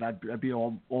money out of it, I'd be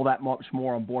all that much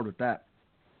more on board with that.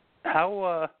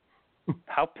 How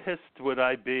pissed would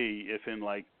I be if in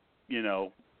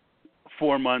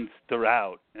 4 months they're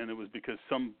out, and it was because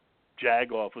some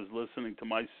jagoff was listening to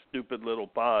my stupid little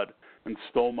pod and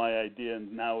stole my idea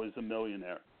and now is a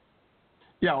millionaire?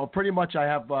 Yeah, well, pretty much I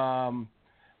have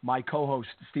my co-host,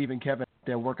 Steve and Kevin,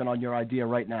 they're working on your idea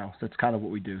right now. So that's kind of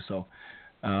what we do. So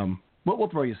we'll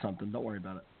throw you something. Don't worry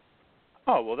about it.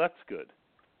 Oh, well, that's good.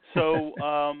 So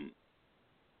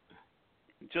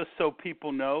just so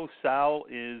people know, Sal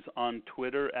is on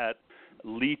Twitter at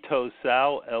Leto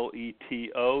Sal,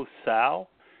 Leto Sal.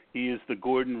 He is the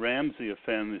Gordon Ramsay of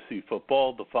fantasy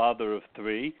football, the father of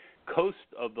 3, host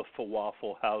of the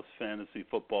Falafel House Fantasy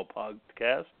Football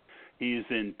Podcast. He is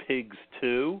in Pigs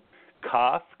 2,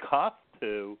 Koth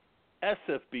 2,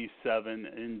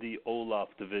 SFB7 in the Olaf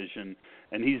division,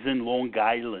 and he's in Long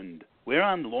Island. Where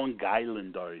on Long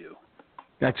Island are you?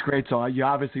 That's great. So you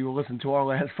obviously will listen to our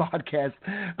last podcast.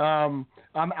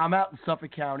 I'm out in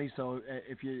Suffolk County, so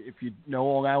if you know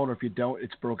Long Island, or if you don't,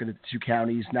 it's broken into 2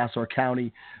 counties. Nassau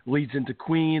County leads into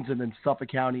Queens, and then Suffolk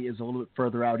County is a little bit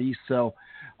further out east. So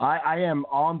I am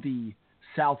on the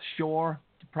South Shore,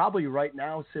 probably right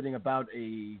now sitting about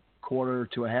a quarter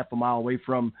to a half a mile away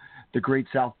from the Great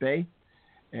South Bay.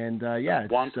 And yeah,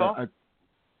 it's, Wantagh?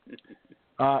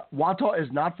 Wantagh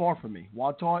is not far from me.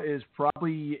 Wantagh is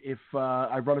probably, if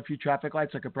I run a few traffic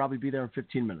lights, I could probably be there in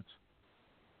 15 minutes.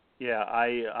 Yeah,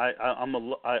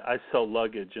 I sell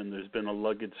luggage, and there's been a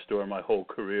luggage store my whole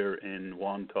career in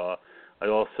Wantagh. I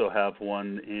also have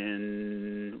one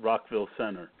in Rockville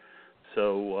Center.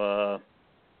 So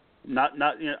not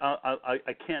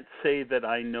I can't say that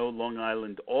I know Long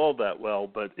Island all that well,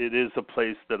 but it is a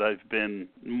place that I've been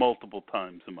multiple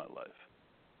times in my life.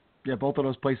 Yeah, both of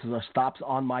those places are stops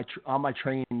on my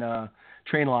train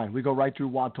line. We go right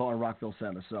through Wantagh and Rockville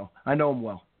Center, so I know them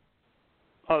well.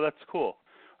 Oh, that's cool.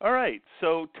 All right,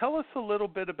 so tell us a little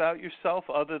bit about yourself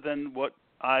other than what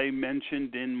I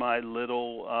mentioned in my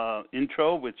little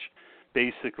intro, which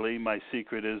basically my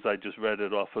secret is I just read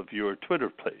it off of your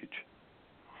Twitter page.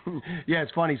 Yeah,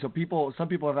 it's funny. So some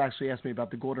people have actually asked me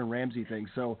about the Gordon Ramsay thing.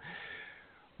 So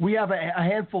we have a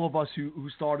handful of us who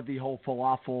started the whole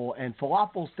Falafel, and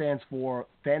Falafel stands for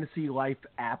Fantasy Life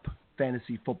App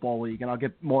Fantasy Football League, and I'll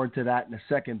get more into that in a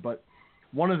second. But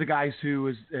one of the guys who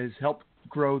has helped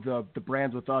grow the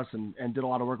brand with us and did a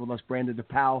lot of work with us, Brandon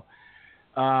DePau.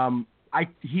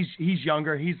 He's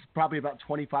younger. He's probably about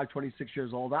 25, 26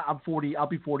 years old. I'm 40. I'll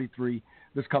be 43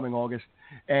 this coming August,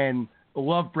 and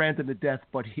love Brandon to death.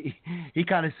 But he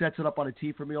kind of sets it up on a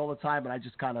tee for me all the time, and I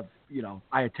just kind of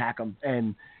I attack him,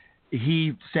 and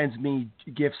he sends me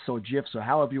gifs or gifs or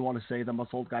however you want to say them. Us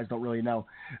old guys don't really know,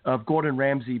 of Gordon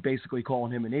Ramsay basically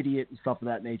calling him an idiot and stuff of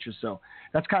that nature. So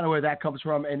that's kind of where that comes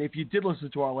from. And if you did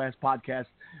listen to our last podcast,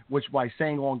 which by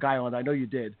saying Long Island, I know you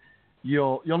did,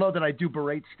 you'll know that I do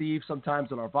berate Steve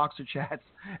sometimes in our Voxer chats.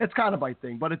 It's kind of my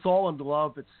thing, but it's all in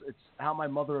love. It's how my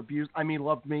mother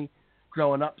loved me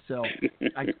growing up. So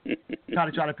I kind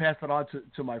of try to pass that on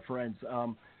to my friends.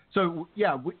 So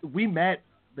yeah, we met.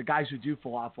 The guys who do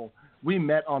Falafel, we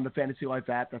met on the Fantasy Life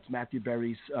app. That's Matthew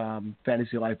Berry's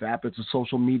Fantasy Life app. It's a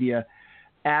social media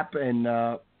app. And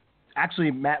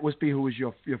actually, Matt Wispe, who was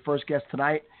your first guest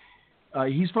tonight,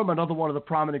 he's from another one of the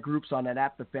prominent groups on that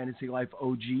app, the Fantasy Life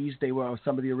OGs. They were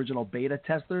some of the original beta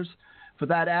testers for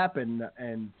that app. And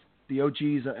the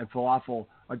OGs and Falafel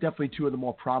are definitely two of the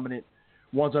more prominent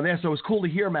ones on there. So it was cool to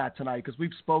hear Matt tonight because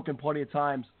we've spoken plenty of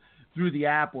times through the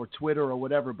app or Twitter or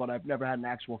whatever, but I've never had an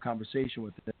actual conversation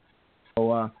with him.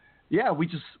 So, yeah, we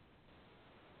just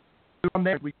from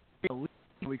there we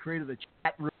created a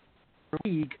chat room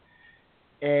league,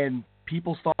 and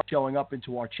people started showing up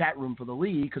into our chat room for the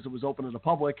league because it was open to the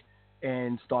public,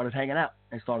 and started hanging out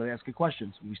and started asking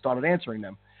questions. And we started answering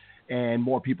them, and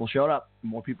more people showed up, and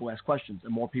more people asked questions,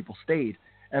 and more people stayed.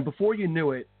 And before you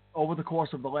knew it, over the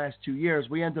course of the last 2 years,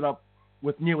 we ended up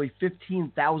with nearly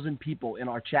 15,000 people in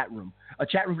our chat room, a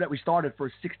chat room that we started for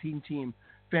a 16-team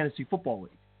fantasy football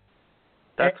league.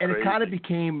 That's and crazy. It kind of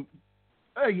became,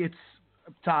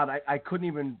 Todd, I couldn't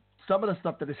even, some of the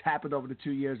stuff that has happened over the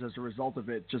 2 years as a result of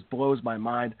it just blows my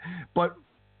mind. But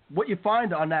what you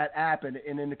find on that app and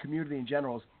in the community in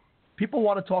general is people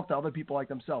want to talk to other people like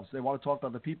themselves. They want to talk to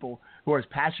other people who are as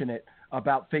passionate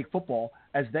about fake football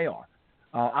as they are.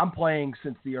 I'm playing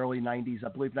since the early 90s. I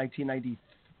believe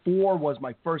 1994 was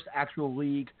my first actual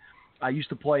league. I used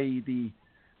to play the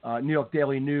New York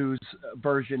Daily News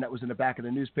version that was in the back of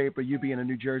the newspaper. You being a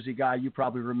New Jersey guy, you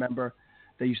probably remember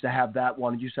they used to have that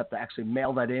one. You used to have to actually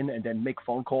mail that in and then make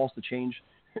phone calls to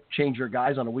change your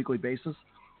guys on a weekly basis.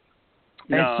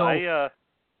 No, so,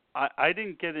 I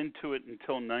didn't get into it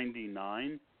until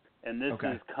 '99, and this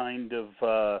okay. is kind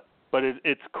of but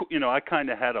it's I kind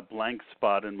of had a blank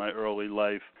spot in my early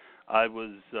life. I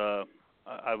was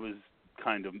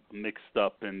kind of mixed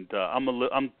up, and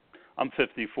I'm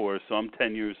 54, so I'm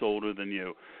 10 years older than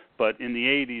you. But in the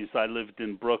 80s, I lived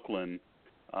in Brooklyn,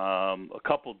 a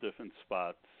couple different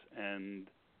spots, and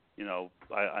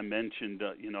I mentioned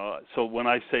so when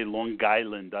I say Long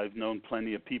Island, I've known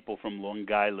plenty of people from Long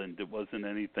Island. It wasn't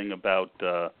anything about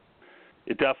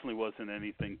it definitely wasn't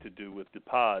anything to do with the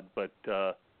pod, but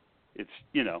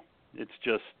it's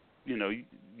just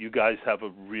you guys have a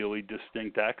really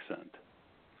distinct accent.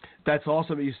 That's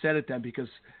awesome that you said it then, because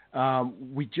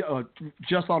we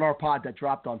just on our pod that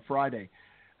dropped on Friday,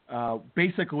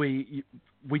 basically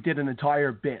we did an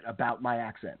entire bit about my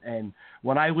accent. And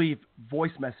when I leave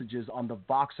voice messages on the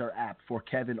Voxer app for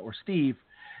Kevin or Steve,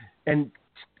 and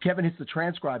Kevin hits the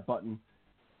transcribe button,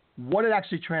 what it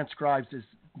actually transcribes is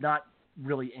not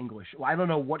really English. I don't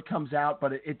know what comes out,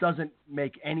 but it doesn't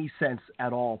make any sense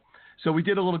at all. So we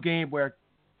did a little game where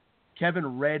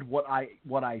Kevin read what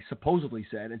I supposedly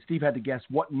said, and Steve had to guess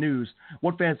what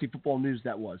fantasy football news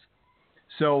that was.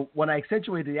 So when I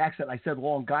accentuated the accent, I said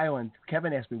Long Island.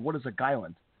 Kevin asked me, what is a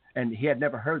Guyland? And he had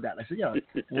never heard that. I said,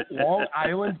 Long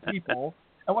Island people.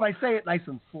 And when I say it nice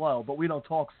and slow, but we don't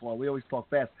talk slow. We always talk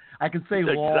fast. I can say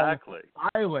Long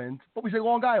Island, but we say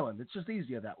Long Island. It's just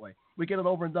easier that way. We get it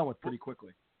over and done with pretty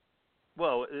quickly.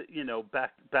 Well,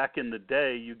 back in the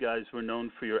day, you guys were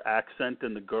known for your accent,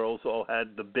 and the girls all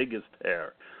had the biggest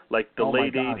hair. Like the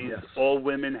late 80s, yes. All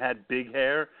women had big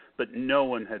hair, but no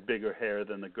one had bigger hair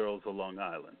than the girls of Long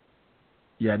Island.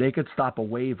 Yeah, they could stop a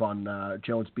wave on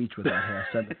Jones Beach with that hair.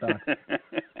 Send it back.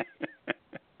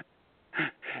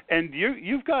 And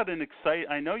you've got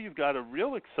I know you've got a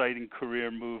real exciting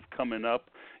career move coming up.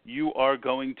 You are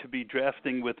going to be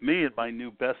drafting with me in my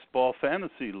new Best Ball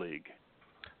Fantasy League.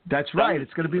 That's right.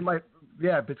 It's going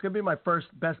to be my first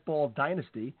Best Ball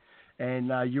Dynasty, and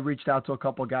you reached out to a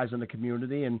couple of guys in the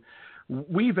community, and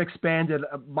we've expanded.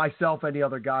 Myself and the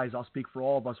other guys, I'll speak for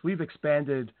all of us. We've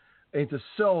expanded into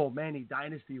so many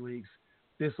dynasty leagues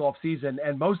this off season,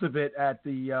 and most of it at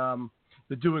the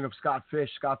doing of Scott Fish.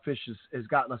 Scott Fish has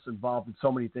gotten us involved in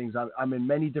so many things. I'm in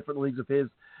many different leagues of his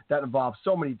that involve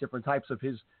so many different types of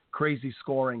his crazy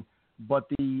scoring. But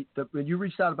when you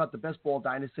reached out about the Best Ball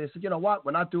Dynasty, I said, you know what?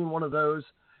 We're not doing one of those.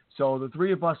 So the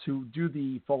three of us who do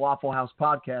the Falafel House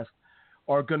podcast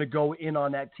are going to go in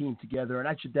on that team together. And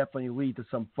that should definitely lead to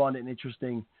some fun and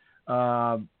interesting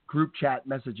group chat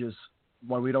messages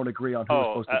when we don't agree on who we're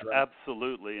supposed to draft.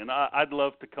 Absolutely. And I'd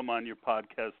love to come on your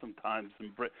podcast sometimes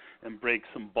and break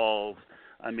some balls.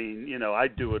 I mean, I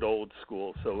do it old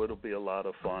school, so it'll be a lot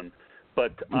of fun.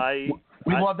 But we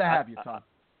love to have you, Tom.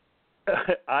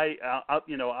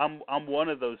 I'm one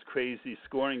of those crazy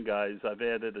scoring guys. I've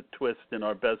added a twist in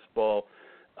our Best Ball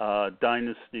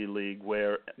Dynasty League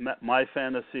where my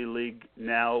fantasy league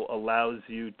now allows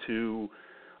you to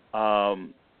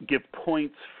give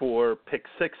points for pick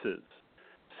sixes.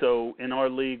 So in our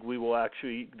league,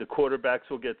 the quarterbacks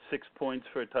will get 6 points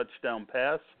for a touchdown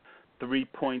pass, 3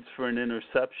 points for an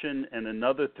interception, and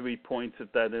another 3 points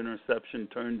if that interception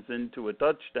turns into a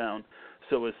touchdown.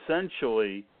 So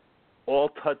essentially, all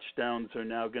touchdowns are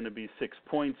now going to be 6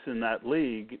 points in that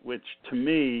league, which to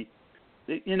me,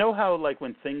 you know how like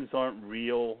when things aren't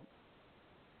real,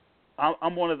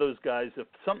 I'm one of those guys, if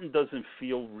something doesn't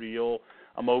feel real,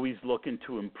 I'm always looking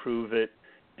to improve it.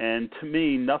 And to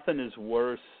me, nothing is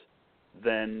worse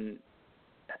than,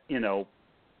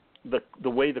 the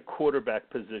way the quarterback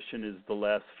position is the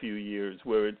last few years,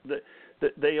 where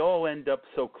they all end up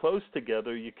so close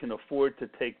together, you can afford to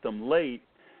take them late.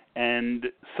 And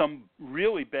some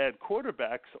really bad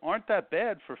quarterbacks aren't that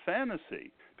bad for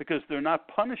fantasy because they're not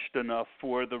punished enough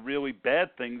for the really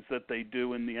bad things that they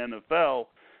do in the NFL.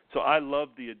 So I love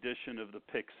the addition of the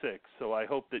pick six. So I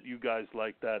hope that you guys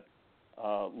like that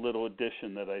little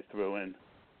addition that I threw in.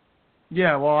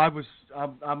 Yeah, well,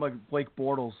 I'm a Blake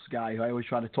Bortles guy. I always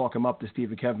try to talk him up to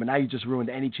Stephen Kevin. But now you just ruined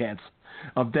any chance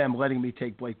of them letting me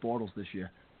take Blake Bortles this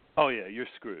year. Oh, yeah, you're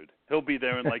screwed. He'll be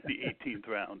there in like the 18th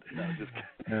round. No, just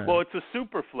kidding. Well, it's a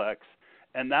super flex,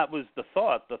 and that was the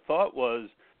thought. The thought was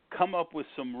come up with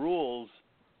some rules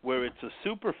where it's a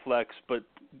super flex, but,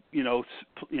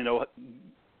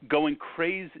 going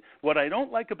crazy. What I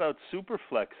don't like about super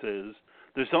flex is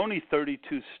there's only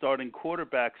 32 starting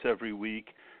quarterbacks every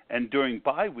week, and during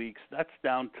bye weeks, that's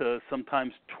down to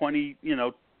sometimes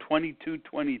 22,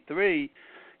 23.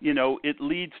 It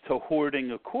leads to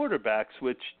hoarding of quarterbacks,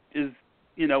 which is,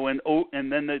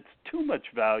 and then it's too much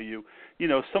value.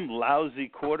 Some lousy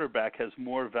quarterback has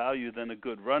more value than a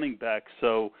good running back.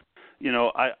 So,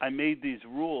 I made these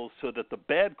rules so that the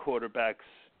bad quarterbacks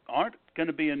aren't going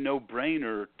to be a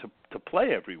no-brainer to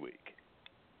play every week.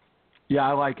 Yeah,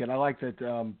 I like it. I like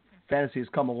that fantasy has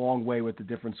come a long way with the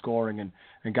different scoring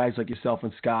and guys like yourself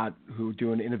and Scott who are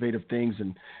doing innovative things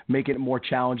and making it more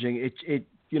challenging.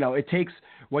 It takes,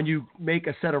 when you make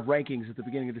a set of rankings at the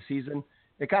beginning of the season,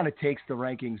 it kind of takes the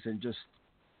rankings and just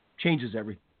changes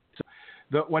everything.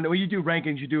 So when you do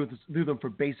rankings, you do them for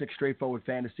basic, straightforward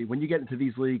fantasy. When you get into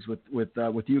these leagues with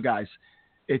you guys,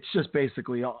 it's just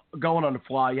basically going on the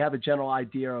fly. You have a general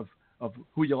idea of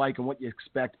who you like and what you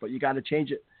expect, but you got to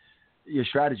change your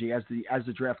strategy as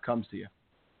the draft comes to you.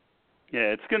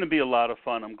 Yeah, it's going to be a lot of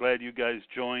fun. I'm glad you guys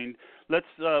joined. Let's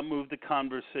move the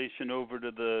conversation over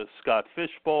to the Scott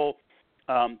Fish Bowl.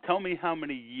 Tell me how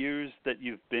many years that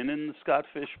you've been in the Scott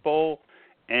Fish Bowl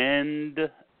and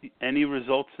any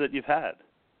results that you've had.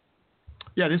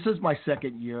 Yeah, this is my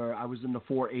second year. I was in the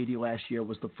 480 last year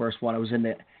was the first one. I was in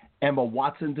the Emma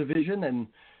Watson division, and,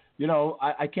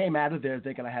 I came out of there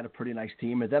thinking I had a pretty nice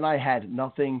team, and then I had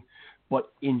nothing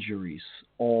but injuries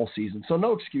all season. So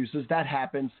no excuses. That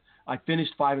happens. I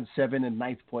finished 5-7 in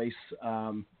ninth place.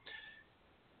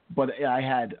 But I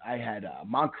had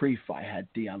Moncrief, I had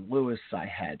Deion Lewis, I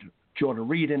had Jordan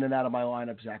Reed in and out of my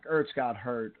lineup. Zach Ertz got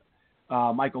hurt.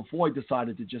 Michael Floyd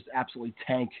decided to just absolutely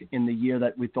tank in the year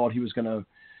that we thought he was going to,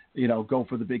 go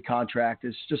for the big contract.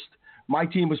 It's just my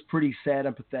team was pretty sad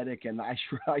and pathetic, and I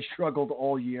struggled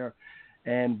all year.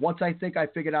 And once I think I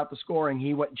figured out the scoring,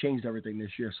 he went and changed everything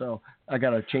this year. So I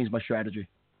got to change my strategy.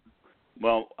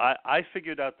 Well, I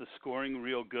figured out the scoring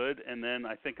real good, and then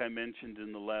I think I mentioned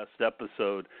in the last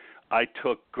episode I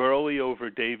took Gurley over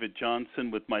David Johnson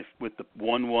with the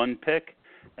 1-1 pick,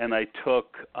 and I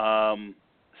took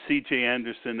C.J.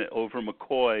 Anderson over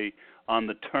McCoy on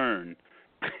the turn,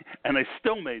 and I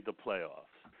still made the playoffs.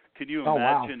 Can you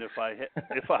imagine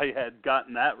if I had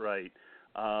gotten that right?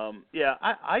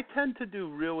 I tend to do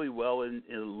really well in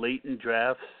late in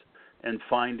drafts and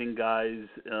finding guys,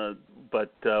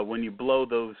 but when you blow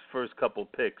those first couple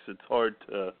picks, it's hard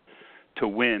to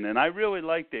win. And I really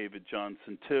like David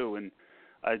Johnson too, and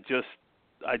I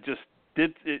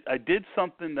did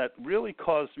something that really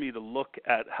caused me to look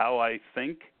at how I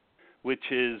think,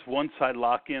 which is once I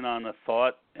lock in on a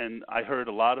thought, and I heard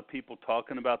a lot of people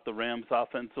talking about the Rams'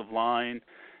 offensive line,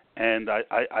 and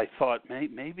I thought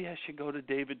maybe I should go to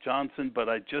David Johnson, but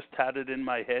I just had it in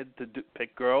my head to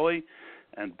pick Gurley,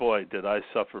 and boy, did I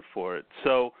suffer for it.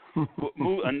 So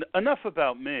enough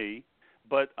about me,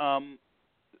 but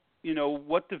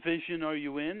what division are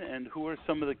you in, and who are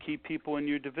some of the key people in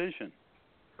your division?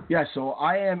 Yeah, so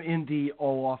I am in the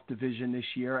Olaf division this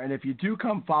year, and if you do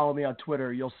come follow me on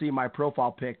Twitter, you'll see my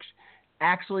profile pics,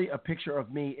 actually a picture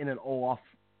of me in an Olaf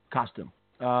costume.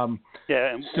 And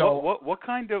so what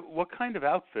kind of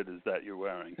outfit is that you're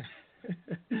wearing?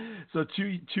 So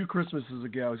two Christmases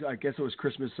ago, I guess it was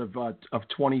Christmas of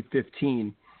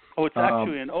 2015. Oh, it's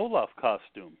actually an Olaf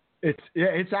costume.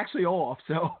 It's actually Olaf.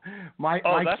 So my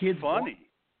that's kids funny.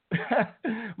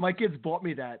 My kids bought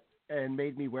me that and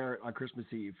made me wear it on Christmas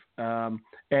Eve.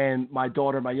 And my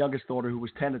youngest daughter, who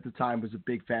was 10 at the time, was a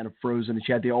big fan of Frozen, and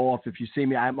she had the Olaf. If you see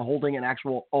me, I'm holding an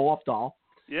actual Olaf doll.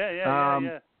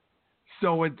 Yeah.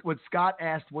 So when Scott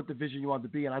asked what division you wanted to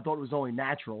be in, I thought it was only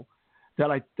natural that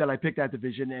I picked that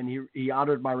division, and he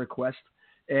honored my request.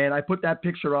 And I put that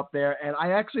picture up there, and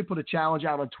I actually put a challenge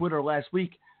out on Twitter last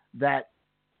week that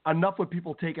enough with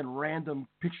people taking random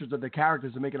pictures of the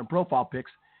characters and making them profile pics.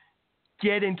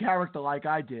 Get in character like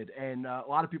I did. And a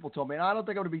lot of people told me, I don't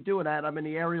think I'm going to be doing that. I'm in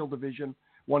the aerial division,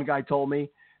 one guy told me.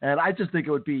 And I just think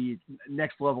it would be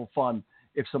next level fun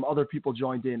if some other people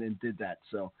joined in and did that.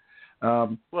 So,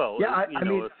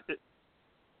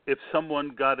 if someone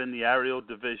got in the aerial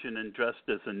division and dressed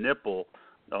as a nipple,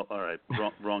 oh, all right,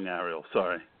 wrong aerial,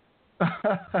 sorry.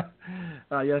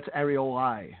 It's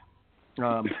areoli.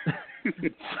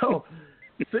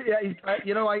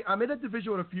 I'm in a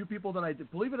division with a few people that I did.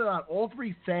 Believe it or not, all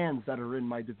three fans that are in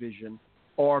my division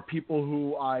are people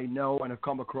who I know and have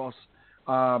come across.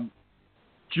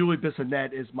 Julie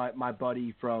Bissonette is my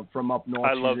buddy from up north.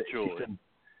 I love Julie.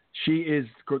 She is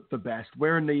the best.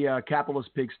 We're in the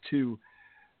Capitalist Pigs 2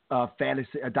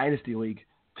 Dynasty League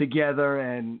together,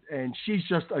 and she's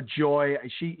just a joy.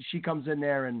 She comes in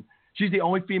there, and she's the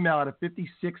only female out of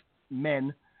 56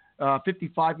 men.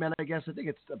 55 men, I guess. I think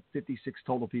it's 56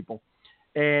 total people.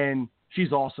 And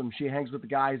she's awesome. She hangs with the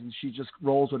guys, and she just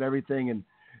rolls with everything, and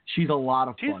she's a lot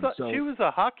of fun. She was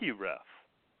a hockey ref.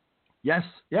 Yes.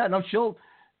 Yeah, no,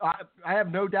 I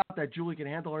have no doubt that Julie can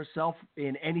handle herself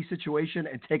in any situation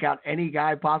and take out any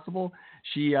guy possible.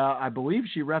 She, I believe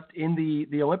she reffed in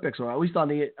the Olympics, or at least on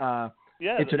the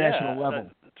international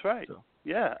level. That's right. So.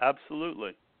 Yeah,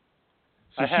 absolutely.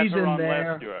 So I had she's her in on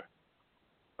there. Last year.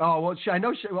 Oh, well, I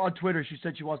know on Twitter she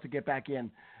said she wants to get back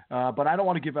in, but I don't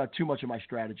want to give out too much of my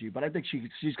strategy. But I think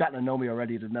she's gotten to know me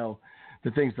already to know the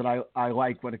things that I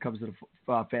like when it comes to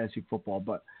the fantasy football.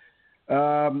 But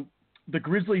the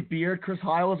Grizzly Beard, Chris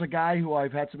Heil, is a guy who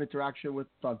I've had some interaction with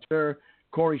on Twitter.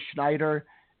 Corey Schneider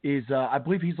is, I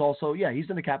believe he's also, he's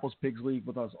in the Capitalist Pigs League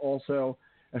with us also.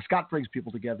 Scott brings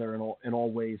people together in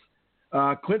all ways.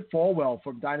 Clint Falwell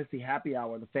from Dynasty Happy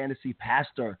Hour, the fantasy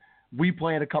pastor. We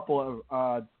play in a couple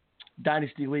of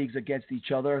dynasty leagues against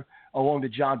each other along the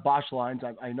John Bosch lines.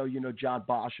 I know you know John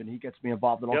Bosch, and he gets me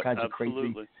involved in all kinds of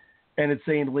crazy and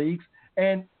insane leagues.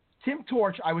 And Tim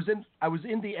Torch, I was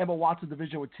in the Emma Watson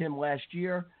division with Tim last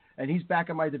year, and he's back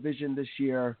in my division this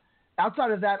year.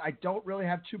 Outside of that, I don't really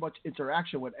have too much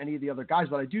interaction with any of the other guys,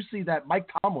 but I do see that Mike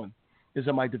Tomlin is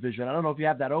in my division. I don't know if you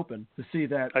have that open to see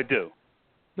that. I do.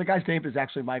 The guy's name is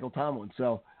actually Michael Tomlin,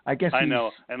 so I guess I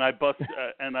know. And I bust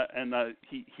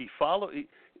he followed.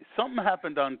 Something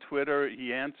happened on Twitter.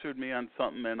 He answered me on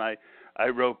something, and I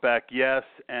wrote back yes.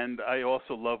 And I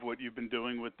also love what you've been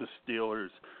doing with the Steelers.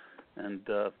 And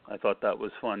I thought that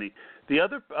was funny. The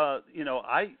other,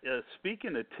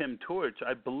 speaking of Tim Torch,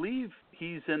 I believe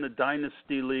he's in a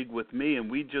dynasty league with me,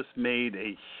 and we just made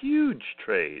a huge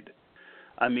trade.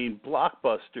 I mean,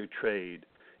 blockbuster trade.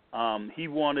 He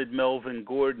wanted Melvin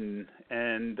Gordon,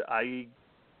 and I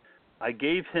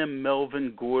gave him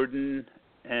Melvin Gordon,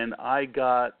 and I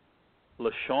got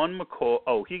LaShawn McCoy.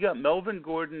 Oh, he got Melvin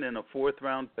Gordon and a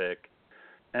 4th-round pick,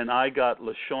 and I got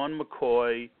LaShawn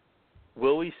McCoy,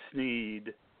 Willie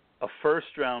Snead, a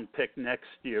 1st-round pick next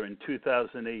year in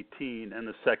 2018, and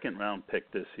a 2nd-round pick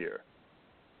this year.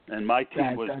 And my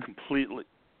team was completely.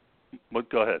 But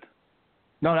go ahead.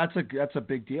 No, that's a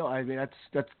big deal. I mean,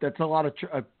 that's a lot of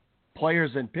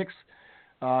players and picks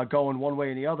going one way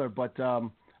and the other. But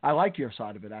I like your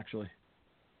side of it, actually.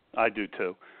 I do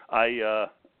too. My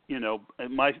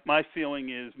feeling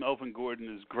is Melvin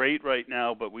Gordon is great right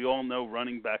now, but we all know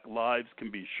running back lives can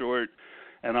be short.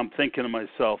 And I'm thinking to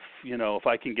myself, if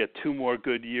I can get 2 more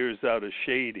good years out of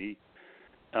Shady,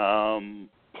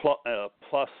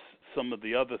 plus some of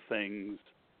the other things,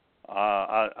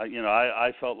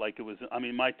 I felt like it was. I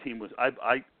mean, my team was.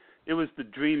 It was the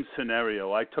dream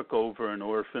scenario. I took over an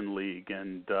orphan league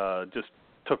and just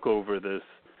took over this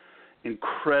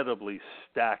incredibly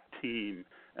stacked team,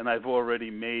 and I've already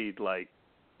made like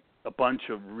a bunch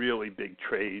of really big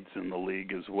trades in the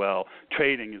league as well.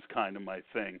 Trading is kind of my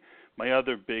thing. My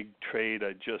other big trade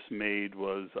I just made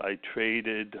was I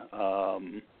traded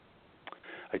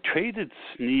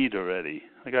Snead already.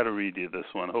 I got to read you this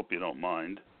one. I hope you don't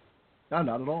mind. No,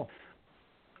 not at all.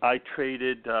 I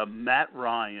traded Matt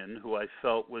Ryan, who I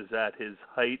felt was at his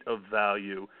height of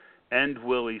value, and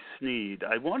Willie Snead.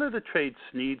 I wanted to trade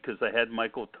Snead because I had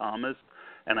Michael Thomas,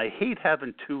 and I hate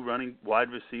having 2 running wide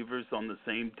receivers on the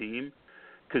same team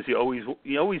because you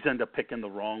always end up picking the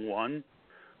wrong one.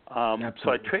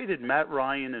 So I traded Matt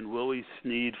Ryan and Willie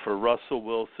Snead for Russell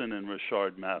Wilson and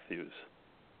Rashard Matthews.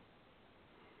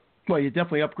 Well, you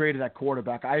definitely upgraded that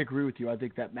quarterback. I agree with you. I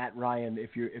think that Matt Ryan,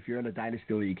 if you're in a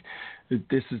dynasty league,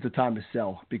 this is the time to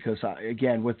sell because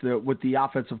again, with the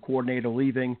offensive coordinator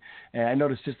leaving, and I know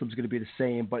the system's going to be the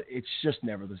same, but it's just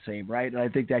never the same, right? And I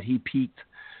think that he peaked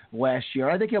last year.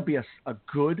 I think he'll be a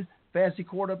good fantasy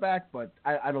quarterback, but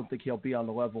I don't think he'll be on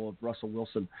the level of Russell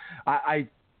Wilson. I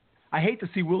hate to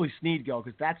see Willie Snead go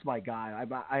because that's my guy.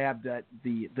 I have the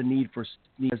need for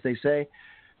Snead, as they say.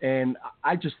 And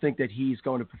I just think that he's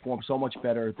going to perform so much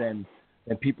better than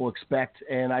people expect.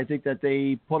 And I think that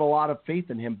they put a lot of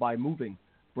faith in him by moving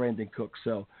Brandon Cooks.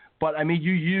 But I mean,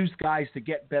 you used guys to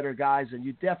get better guys, and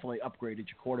you definitely upgraded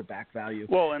your quarterback value.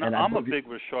 Well, and I'm a big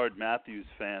Rashard Matthews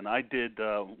fan. I did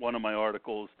one of my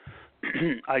articles.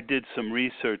 I did some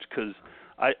research because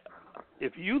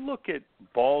if you look at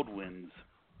Baldwin's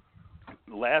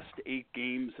last 8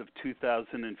 games of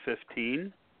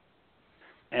 2015.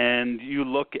 And you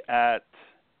look at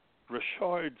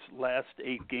Rashard's last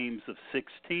 8 games of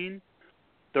 16,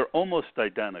 they're almost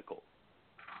identical.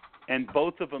 And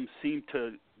both of them seem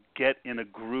to get in a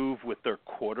groove with their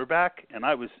quarterback. And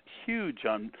I was huge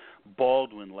on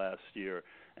Baldwin last year.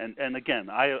 And again,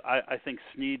 I think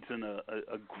Snead's in a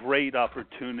great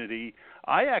opportunity.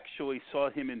 I actually saw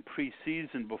him in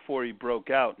preseason before he broke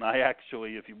out, and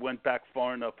if you went back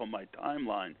far enough on my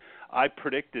timeline, I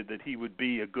predicted that he would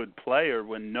be a good player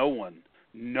when no one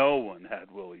had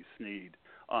Willie Snead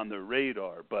on their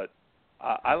radar. But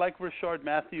I like Rashard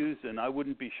Matthews, and I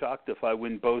wouldn't be shocked if I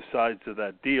win both sides of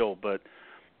that deal. But,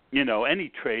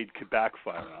 any trade could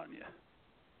backfire on you.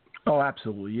 Oh,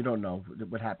 absolutely. You don't know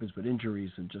what happens with injuries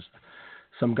and just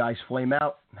some guys flame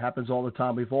out. It happens all the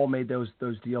time. We've all made those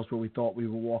deals where we thought we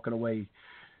were walking away,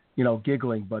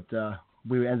 giggling, but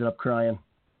we ended up crying.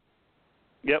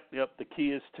 Yep. The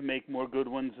key is to make more good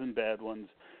ones than bad ones.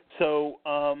 So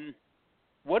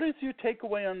what is your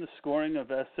takeaway on the scoring of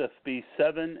SFB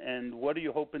 7, and what are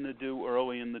you hoping to do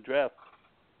early in the draft?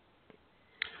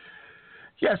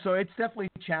 Yeah, so it's definitely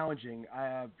challenging.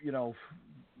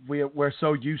 We're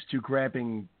so used to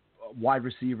grabbing wide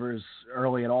receivers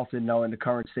early and often, in the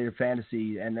current state of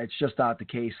fantasy, and that's just not the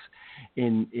case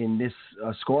in this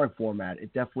scoring format.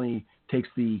 It definitely takes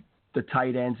the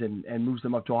tight ends and moves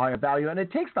them up to a higher value, and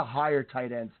it takes the higher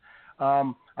tight ends.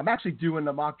 I'm actually doing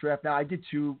the mock draft now. I did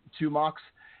two mocks,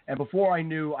 and before I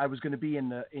knew I was going to be in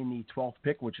the 12th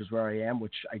pick, which is where I am,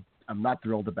 which I'm not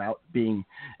thrilled about being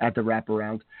at the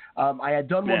wraparound. I had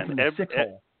done one from the 6th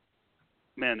hole.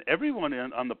 Man, everyone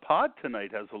on the pod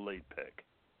tonight has a late pick.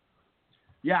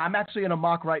 Yeah, I'm actually in a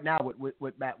mock right now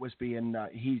with Matt Wispe, and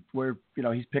he's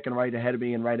picking right ahead of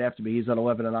me and right after me. He's at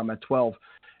 11 and I'm at 12,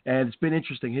 and it's been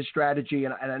interesting, his strategy.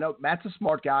 And I know Matt's a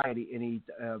smart guy, and he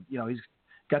he's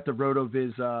got the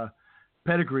RotoViz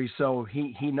pedigree, so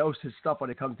he knows his stuff when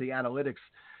it comes to the analytics.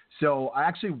 So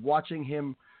actually watching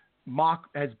him mock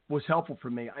was helpful for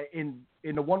me. In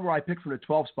the one where I picked from the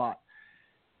 12 spot,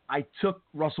 I took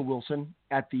Russell Wilson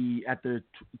at the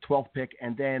 12th pick,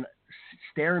 and then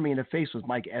staring me in the face was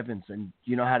Mike Evans, and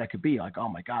you know how that could be. Like, oh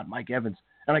my God, Mike Evans,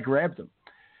 and I grabbed him.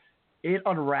 It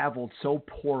unraveled so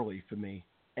poorly for me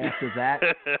after that.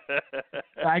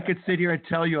 I could sit here and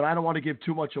tell you, and I don't want to give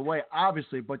too much away,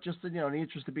 obviously, but just in the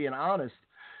interest of being honest,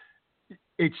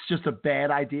 it's just a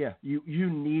bad idea. You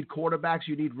need quarterbacks,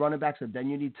 you need running backs, and then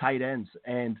you need tight ends.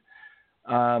 And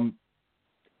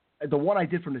the one I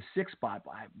did from the 6th spot,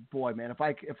 boy, man, if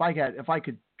I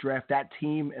could draft that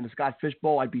team in the Scott Fish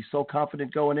Bowl, I'd be so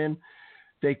confident going in.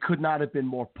 They could not have been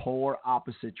more polar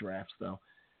opposite drafts, though.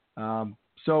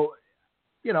 So,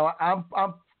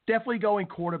 I'm definitely going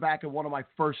quarterback in one of my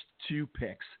first 2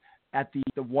 picks at the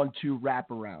 1-2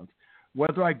 wraparound.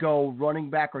 Whether I go running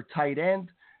back or tight end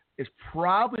is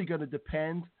probably going to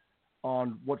depend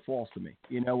on what falls to me.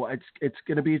 It's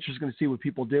going to be interesting to see what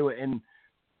people do. And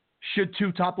should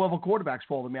 2 top-level quarterbacks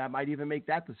fall to me, I might even make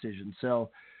that decision.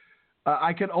 So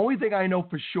only thing I know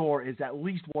for sure is at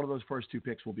least one of those first 2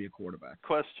 picks will be a quarterback.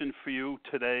 Question for you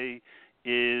today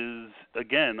is,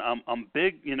 again, I'm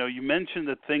big, you mentioned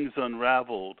that things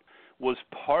unraveled. Was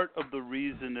part of the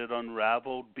reason it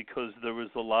unraveled because there was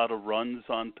a lot of runs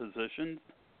on positions?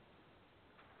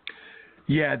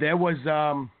 Yeah, there was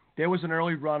an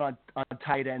early run on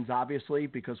tight ends, obviously,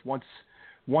 because once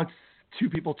 2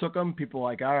 people took them, people were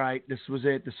like, all right, this was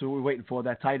it. This is what we're waiting for.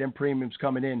 That tight end premium's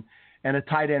coming in. And a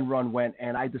tight end run went,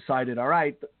 and I decided, all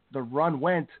right, the run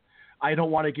went. I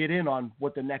don't want to get in on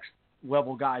what the next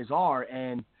level guys are,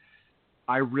 and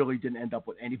I really didn't end up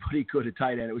with anybody good at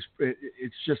tight end.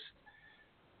 It's just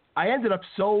I ended up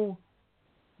so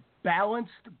balanced,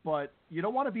 but you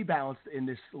don't want to be balanced in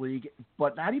this league,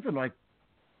 but not even like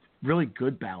really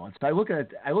good balance. I look at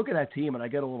that team and I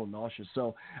get a little nauseous.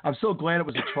 So I'm so glad it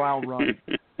was a trial run.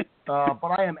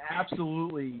 But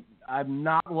I'm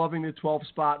not loving the 12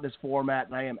 spot in this format,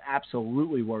 and I am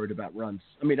absolutely worried about runs.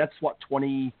 I mean, that's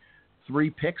 23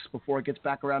 picks before it gets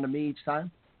back around to me each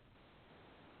time.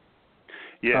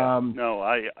 Yeah,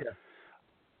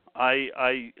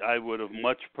 I would have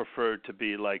much preferred to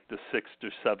be like the 6th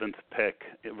or 7th pick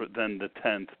than the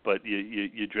 10th, but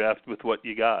you draft with what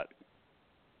you got.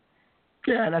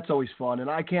 Yeah, and that's always fun,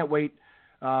 and I can't wait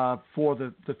for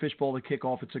the Fishbowl to kick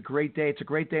off. It's a great day. It's a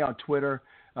great day on Twitter.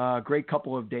 Great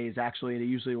couple of days, actually. They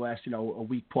usually last, a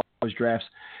week plus those drafts,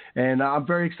 and I'm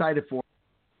very excited for it.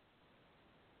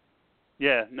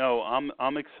 Yeah, no,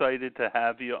 I'm excited to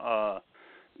have you. On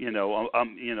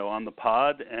the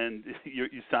pod, and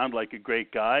you sound like a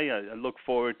great guy. I look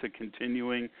forward to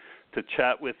continuing to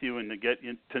chat with you and to get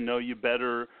to know you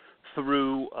better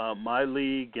through my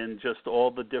league and just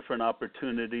all the different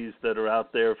opportunities that are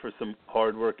out there for some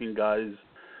hardworking guys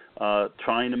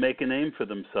trying to make a name for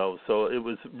themselves. So it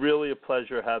was really a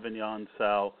pleasure having you on,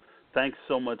 Sal. Thanks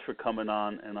so much for coming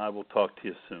on, and I will talk to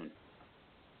you soon.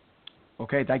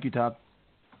 Okay, thank you, Todd.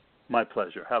 My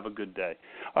pleasure. Have a good day.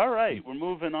 All right, we're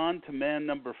moving on to man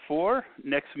number 4.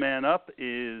 Next man up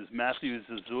is Matthew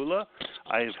Zozula.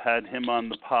 I've had him on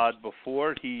the pod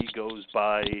before. He goes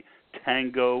by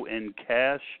Tango and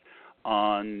Cash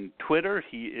on Twitter.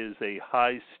 He is a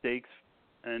high stakes,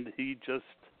 and he just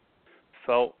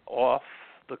fell off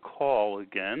the call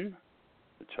again,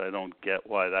 which I don't get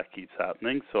why that keeps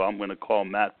happening. So I'm going to call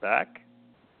Matt back.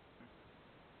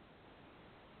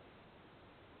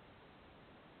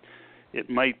 It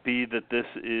might be that this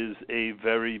is a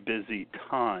very busy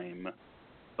time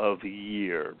of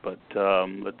year, but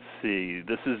let's see.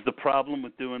 This is the problem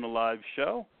with doing a live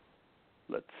show.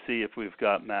 Let's see if we've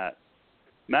got Matt.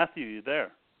 Matthew, you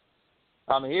there?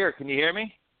 I'm here. Can you hear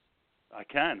me? I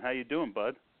can. How you doing,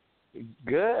 bud?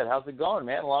 Good. How's it going,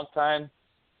 man? Long time.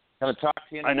 Haven't talked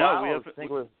to you in a while.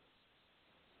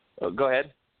 Go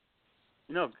ahead.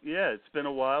 It's been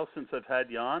a while since I've had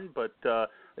you on, but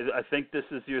I think this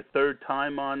is your 3rd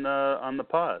time on the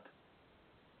pod.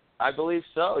 I believe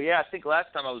so. Yeah, I think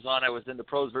last time I was on, I was in the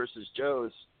Pros versus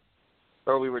Joes,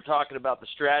 where we were talking about the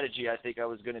strategy I think I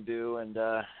was going to do, and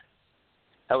that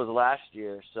was last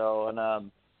year. So,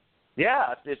 and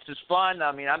it's just fun.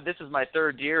 I mean, this is my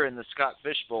 3rd year in the Scott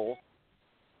Fish Bowl.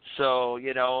 So,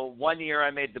 1 year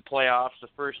I made the playoffs the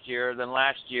first year. Then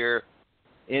last year,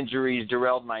 injuries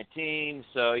derailed my team.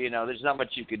 So, there's not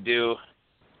much you could do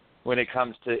when it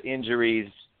comes to injuries,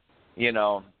 and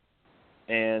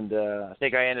I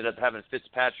think I ended up having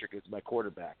Fitzpatrick as my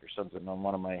quarterback or something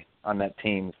on that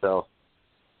team. So,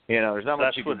 there's not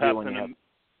much you can do when you have.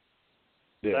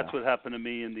 That's what happened to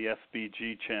me in the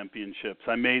FBG championships.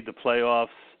 I made the playoffs.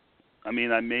 I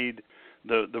made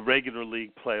the regular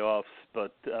league playoffs,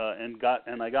 but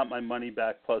I got my money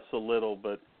back plus a little,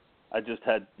 but I just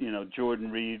had,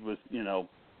 Jordan Reed was,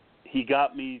 he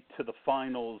got me to the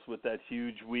finals with that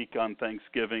huge week on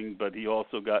Thanksgiving, but he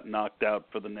also got knocked out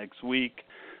for the next week.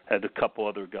 Had a couple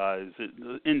other guys.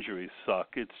 Injuries suck.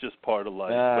 It's just part of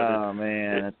life. Oh,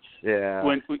 man.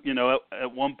 When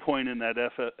at one point in that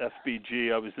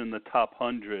FBG, I was in the top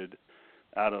 100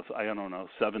 out of,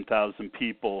 7,000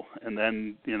 people, and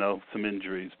then, some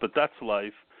injuries. But that's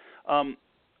life.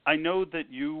 I know that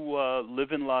you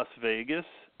live in Las Vegas,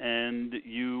 and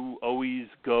you always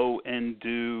go and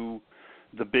do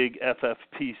the big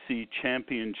FFPC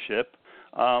championship.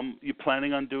 You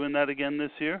planning on doing that again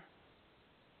this year?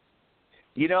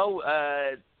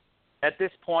 At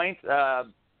this point, I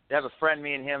have a friend,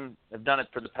 me and him have done it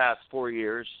for the past 4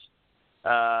 years.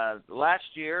 Last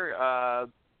year,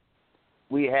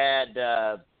 we had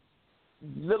a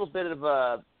little bit of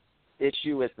a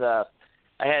issue with, I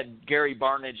had Gary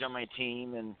Barnage on my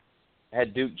team, and I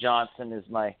had Duke Johnson as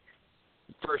my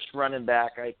first running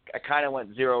back. I kind of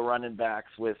went 0 running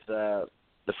backs with the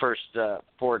first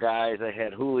 4 guys. I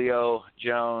had Julio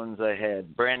Jones, I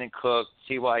had Brandon Cook,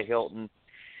 T.Y. Hilton.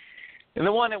 And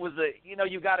the one that was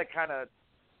you got to kind of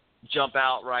jump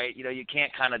out, right? You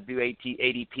can't kind of do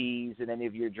ADPs in any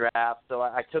of your drafts. So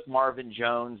I took Marvin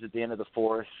Jones at the end of the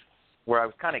 4th, where I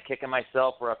was kind of kicking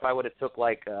myself, where if I would have took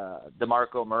like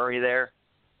DeMarco Murray there,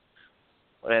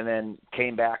 and then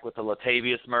came back with the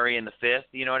Latavius Murray in the 5th,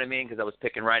 you know what I mean? Because I was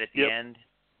picking right at the end,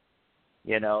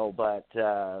 but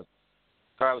or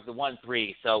I was the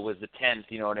 1-3, so it was the 10th,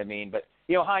 you know what I mean? But,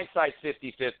 hindsight's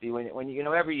 50-50. When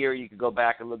every year you could go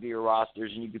back and look at your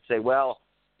rosters and you could say, well,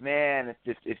 man,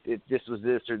 if this was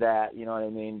this or that, you know what I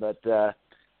mean? But,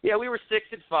 we were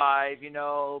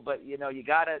 6-5, but, you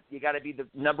gotta be the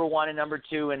number 1 and number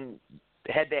 2 and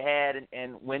head-to-head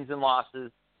and wins and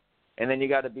losses. And then you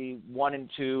got to be 1 and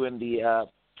 2 in the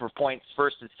for points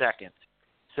first and second.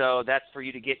 So that's for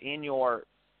you to get in your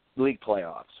league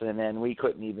playoffs. And then we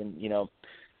couldn't even,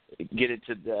 get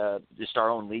into just our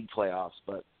own league playoffs.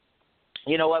 But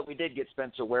you know what? We did get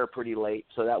Spencer Ware pretty late,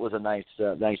 so that was a nice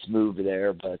move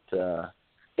there. But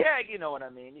you know what I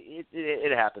mean.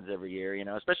 It happens every year,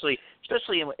 especially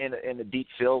in a deep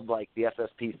field like the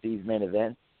FFPC's main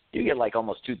event. You get like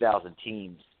almost 2,000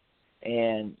 teams.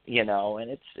 And, and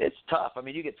it's tough. I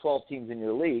mean, you get 12 teams in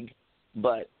your league,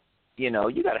 but, you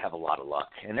got to have a lot of luck.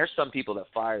 And there's some people that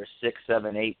fire 6,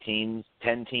 7, 8 teams,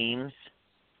 10 teams.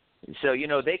 So,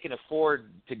 they can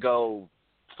afford to go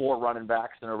 4 running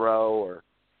backs in a row or,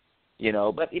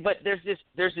 but there's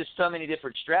just so many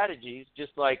different strategies,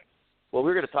 just like what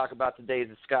we're going to talk about today is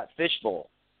the Scott Fish Bowl.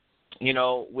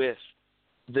 With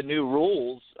the new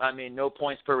rules, I mean, no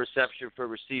points per reception for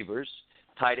receivers.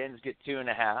 Tight ends get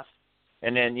 2.5.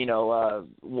 And then, was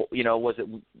it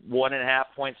 1.5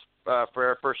 points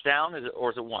for a first down,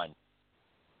 or is it 1?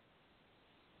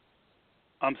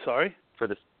 I'm sorry? For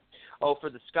the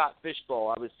Scott Fish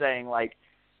Bowl, I was saying, like,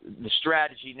 the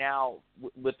strategy now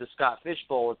with the Scott Fish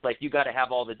Bowl, it's like you got to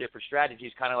have all the different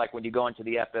strategies, kind of like when you go into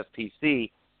the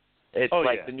FFPC. It's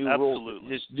the new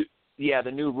rules.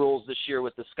 The new rules this year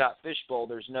with the Scott Fish Bowl,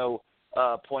 there's no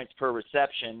points per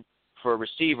reception for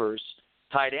receivers.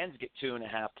 Tight ends get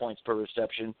 2.5 points per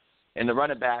reception, and the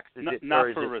running backs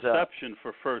not for reception,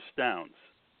 for first downs.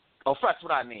 Oh, that's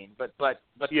what I mean. But tight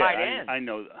ends. I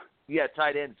know that. Yeah,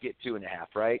 tight ends get 2.5,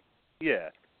 right? Yeah,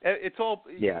 it's all.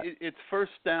 Yeah. It's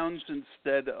first downs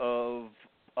instead of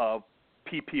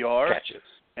PPR catches.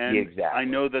 And exactly. I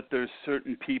know that there's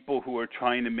certain people who are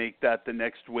trying to make that the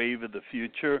next wave of the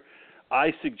future.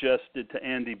 I suggested to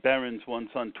Andy Behrens once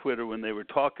on Twitter when they were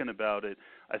talking about it,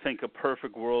 I think a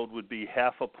perfect world would be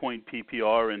 0.5 point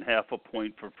PPR and 0.5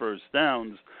 point for first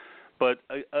downs. But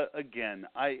again,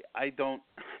 I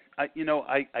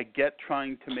get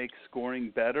trying to make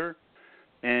scoring better,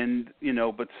 and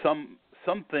but some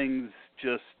things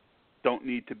just don't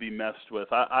need to be messed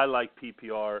with. I like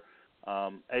PPR.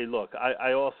 Hey, look,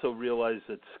 I also realize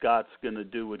that Scott's going to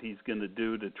do what he's going to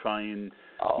do to try and,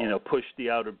 push the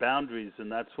outer boundaries, and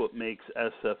that's what makes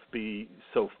SFB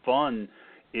so fun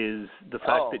is the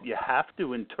fact that you have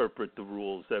to interpret the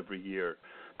rules every year.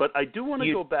 But I do want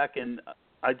to go back, and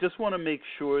I just want to make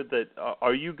sure that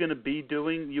are you going to be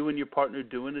you and your partner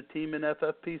doing a team in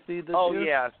FFPC this year? Oh,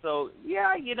 yeah. So,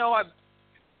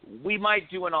 we might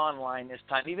do an online this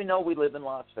time, even though we live in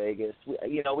Las Vegas.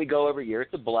 We go every year.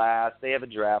 It's a blast. They have a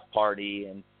draft party,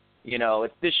 and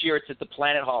it's this year. It's at the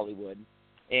Planet Hollywood,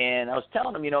 And I was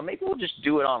telling him, maybe we'll just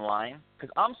do it online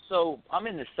because I'm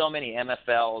into so many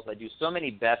MFLs. I do so many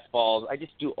best balls. I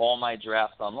just do all my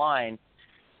drafts online.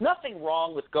 Nothing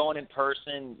wrong with going in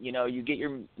person. You get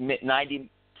your 90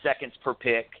 seconds per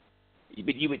pick.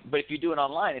 But if you do it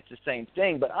online, it's the same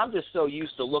thing. But I'm just so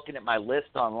used to looking at my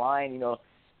list online,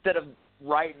 instead of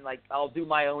writing, like, I'll do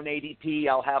my own ADP.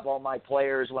 I'll have all my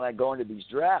players when I go into these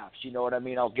drafts. You know what I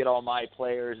mean? I'll get all my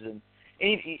players. And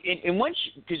once,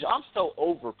 because I'm so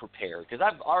over-prepared, because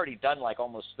I've already done like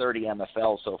almost 30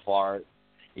 MFLs so far.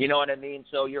 You know what I mean?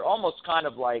 So you're almost kind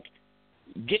of like,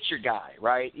 get your guy,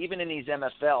 right? Even in these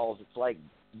MFLs, it's like,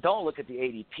 don't look at the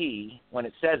ADP when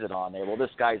it says it on there. Well,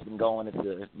 this guy's been going at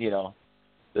the,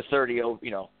 the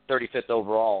 35th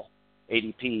overall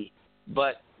ADP.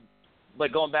 But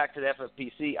going back to the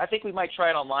FFPC, I think we might try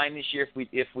it online this year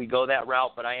if we go that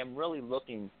route. But I am really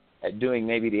looking at doing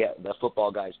maybe the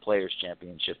Football Guys Players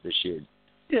Championship this year.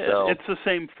 Yeah, so, it's the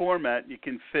same format. You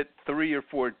can fit 3 or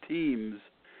 4 teams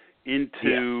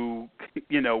into,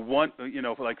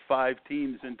 like 5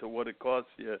 teams into what it costs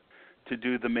you to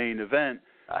do the main event.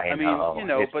 I mean,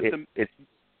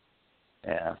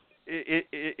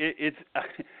 it's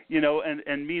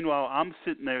and meanwhile I'm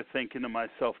sitting there thinking to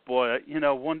myself, boy,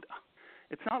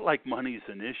 it's not like money's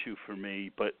an issue for me,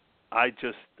 but I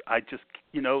just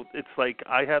it's like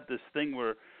I have this thing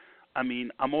where, I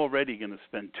mean, I'm already going to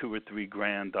spend $2 or $3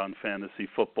 grand on fantasy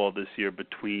football this year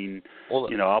between,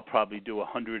 I'll probably do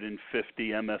 150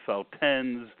 MFL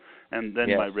 10s and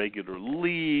then my regular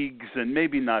leagues, and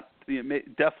maybe not,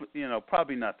 definitely,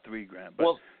 probably not $3 grand,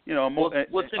 but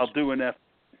I'll do an F.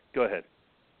 Go ahead.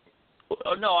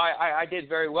 No, I did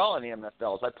very well in the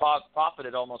MFLs. I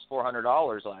profited almost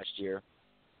 $400 last year,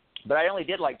 but I only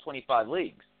did like 25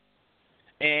 leagues.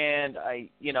 And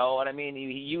you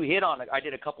hit on it. I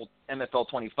did a couple MFL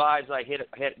 25s. I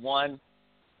hit one,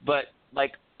 but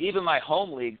like even my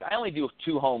home leagues, I only do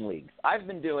 2 home leagues. I've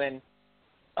been doing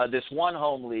this one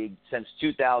home league since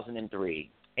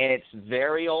 2003, and it's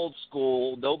very old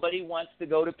school. Nobody wants to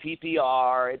go to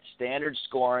PPR. It's standard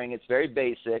scoring. It's very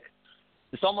basic.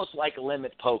 It's almost like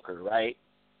limit poker, right?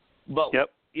 But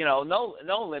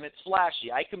no limit's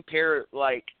flashy. I compare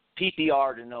like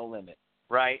PPR to no limit,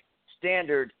 right?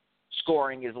 Standard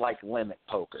scoring is like limit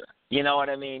poker. You know what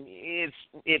I mean?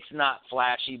 It's not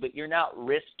flashy, but you're not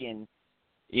risking,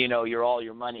 all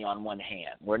your money on one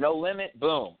hand. Where no limit,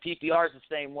 boom. PPR is the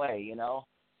same way,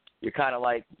 You're kind of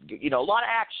like, a lot of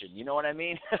action. You know what I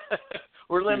mean?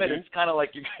 We're limited. It's kind of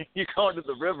like you're going to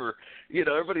the river.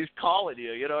 Everybody's calling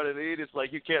you. You know what I mean? It's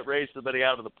like you can't raise somebody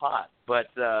out of the pot. But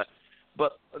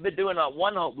I've been doing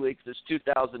one home league since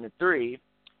 2003.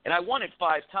 And I won it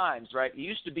 5 times, right? It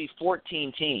used to be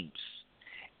 14 teams.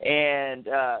 And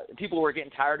people were getting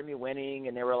tired of me winning,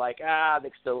 and they were like,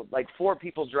 so like 4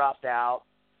 people dropped out.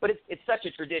 But it's such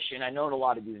a tradition. I've known a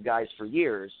lot of these guys for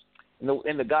years.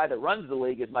 And the guy that runs the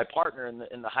league is my partner in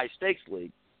the high stakes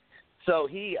league. So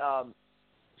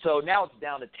so now it's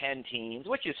down to 10 teams,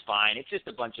 which is fine. It's just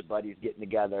a bunch of buddies getting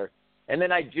together. And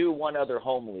then I do one other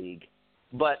home league.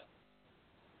 But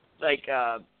like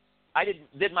I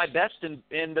did my best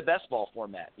in the best ball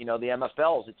format, the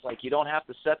MFLs. It's like you don't have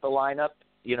to set the lineup.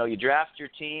 You draft your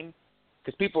team.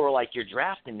 Because people were like, "You're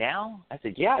drafting now?" I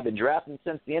said, "Yeah, I've been drafting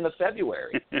since the end of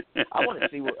February. I want to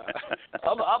see where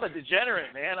I'm a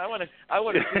degenerate, man. I want to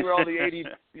see where all the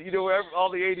where all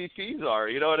the ADPs are.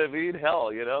 You know what I mean? Hell,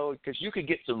 because you could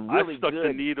get some really good. I stuck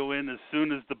the needle in as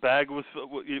soon as the bag was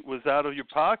out of your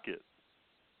pocket.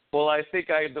 Well, I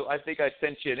think I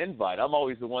sent you an invite. I'm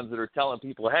always the ones that are telling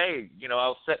people, "Hey,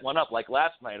 I'll set one up." Like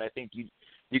last night, I think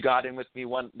you got in with me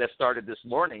one that started this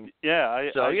morning. Yeah,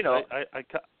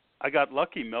 I got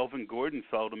lucky. Melvin Gordon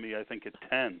fell to me, I think, at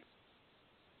 10.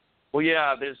 Well,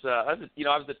 yeah, I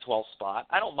was the 12th spot.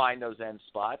 I don't mind those end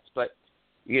spots, but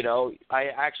I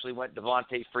actually went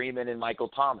Devontae Freeman and Michael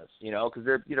Thomas, because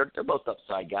they're both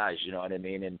upside guys, you know what I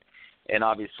mean? And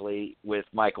obviously with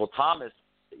Michael Thomas,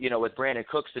 with Brandon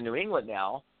Cooks in New England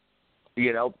now,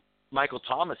 Michael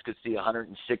Thomas could see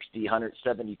 160,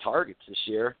 170 targets this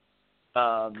year.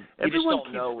 Everyone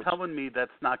keeps telling me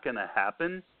that's not going to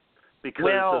happen because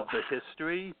of the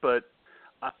history, but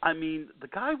I mean, the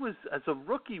guy was, as a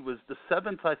rookie, was the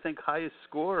 7th, I think, highest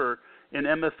scorer in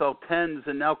MFL 10s,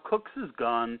 and now Cooks is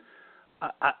gone.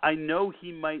 I know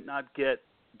he might not get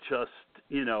just,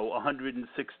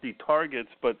 160 targets,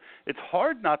 but it's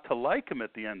hard not to like him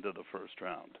at the end of the first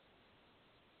round.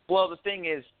 Well, the thing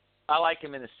is, I like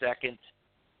him in the second.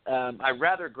 I'd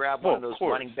rather grab one of those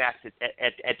running backs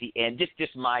at the end,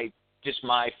 just my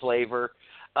flavor.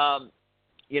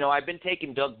 I've been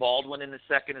taking Doug Baldwin in the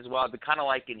second as well. I've been kind of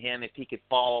liking him if he could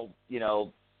fall,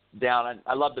 down.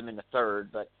 I loved him in the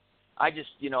third, but I just,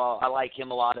 I like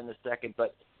him a lot in the second.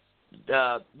 But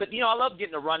I love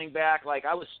getting a running back. Like,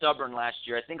 I was stubborn last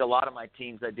year. I think a lot of my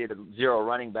teams I did a 0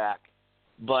 running back.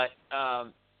 But,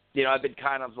 I've been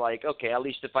kind of like, okay, at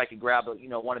least if I could grab,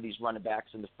 one of these running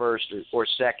backs in the first or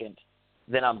second,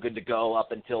 then I'm good to go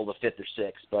up until the 5th or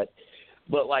 6th.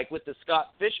 But like with the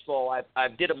Scott Fishbowl, I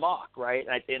did a mock, right?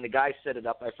 And the guy set it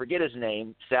up. I forget his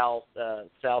name, Sal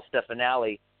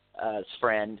Stefanelli's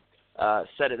friend,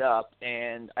 set it up.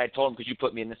 And I told him, could you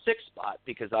put me in the 6th spot?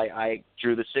 Because I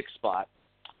drew the 6th spot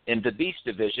in the Beast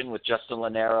division with Justin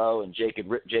Lanero and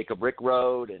Jacob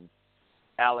Rickroad and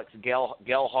Alex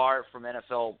Gelhart from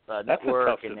NFL That's Network.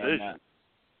 a tough division.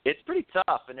 It's pretty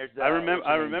tough. And there's I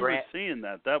remember seeing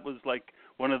that. That was like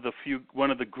one of the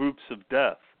groups of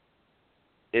death.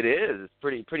 It is. It's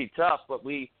pretty tough. But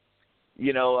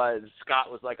Scott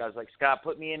was like, Scott,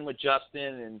 put me in with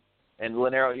Justin and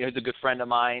Lanero. He's a good friend of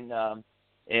mine.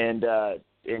 And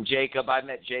Jacob, I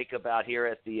met Jacob out here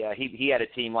at the. He had a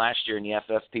team last year in the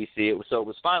FFPC. So it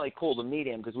was finally cool to meet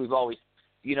him because we've always,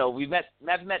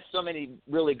 I've met so many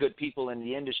really good people in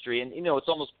the industry, and it's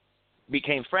almost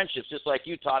became friendships. Just like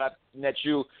you, Todd, I met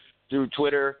you through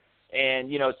Twitter, and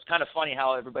it's kind of funny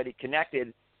how everybody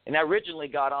connected. And I originally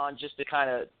got on just to kind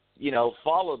of,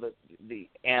 follow the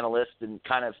analyst and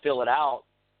kind of fill it out.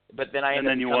 But then I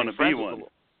ended up becoming friends with them. And then you want to be one.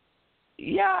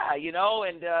 Yeah,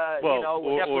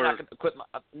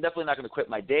 I'm definitely not going to quit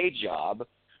my day job.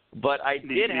 But I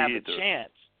did have a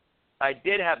chance. I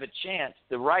did have a chance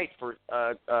to write for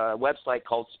a website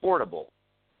called Sportable.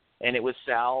 And it was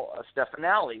Sal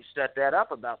Stefanelli set that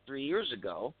up about 3 years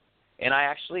ago. And I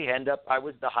actually I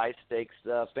was the high-stakes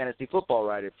fantasy football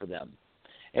writer for them.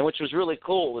 And which was really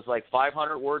cool. It was like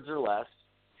 500 words or less,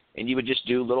 and you would just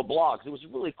do little blogs. It was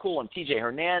really cool. And T.J.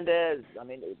 Hernandez,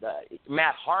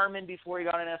 Matt Harmon before he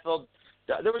got in NFL.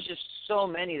 There was just so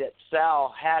many that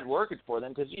Sal had working for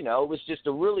them because, it was just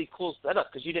a really cool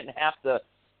setup because you didn't have to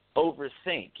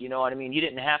overthink. You know what I mean? You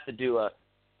didn't have to do a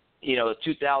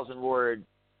 2,000-word,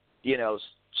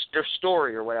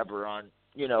 story or whatever on,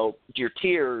 your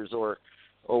tiers or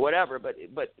whatever, but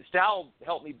Sal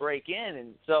helped me break in,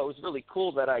 and so it was really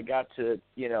cool that I got to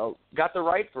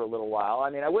write for a little while. I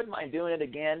mean, I wouldn't mind doing it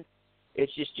again.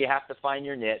 It's just you have to find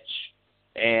your niche,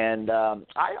 and I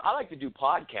like to do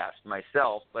podcasts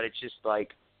myself, but it's just like,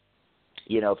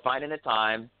 finding a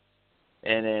time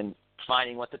and then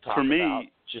finding what to talk about.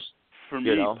 For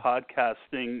me,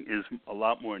 podcasting is a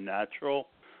lot more natural.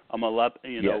 I'm a lot,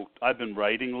 I've been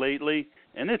writing lately,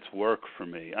 and it's work for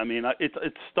me. I mean,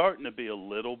 it's starting to be a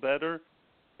little better,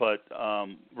 but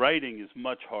writing is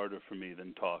much harder for me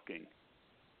than talking.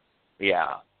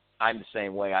 Yeah, I'm the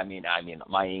same way. I mean,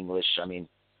 my English.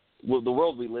 The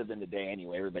world we live in today,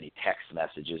 anyway. Everybody text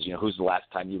messages. Who's the last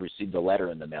time you received a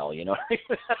letter in the mail?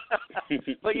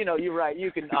 But you're right. You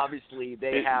can obviously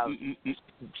they have.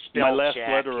 My last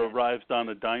letter arrived on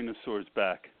a dinosaur's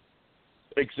back.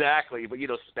 Exactly, but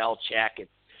spell check.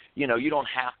 You don't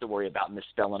have to worry about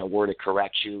misspelling a word to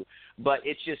correct you. But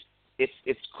it's just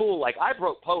it's cool. Like, I've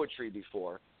wrote poetry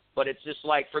before, but it's just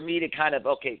like for me to kind of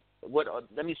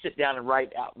let me sit down and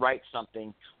write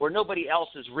something where nobody else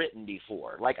has written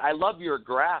before. Like, I love your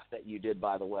graph that you did,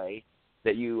 by the way,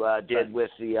 that you did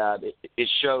with the it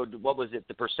showed, what was it,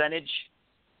 the percentage?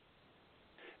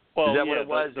 Well, is that what it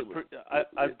was?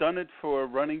 I've done it for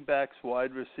running backs,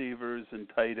 wide receivers, and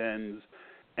tight ends,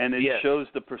 and it shows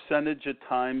the percentage of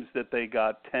times that they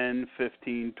got 10,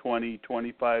 15, 20,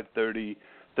 25, 30,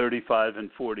 35, and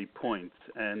 40 points,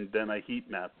 and then I heat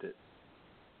mapped it.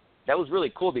 That was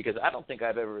really cool because I don't think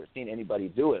I've ever seen anybody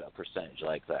do it a percentage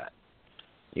like that.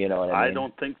 You know what I mean? I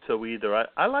don't think so either. I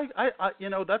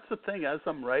that's the thing. As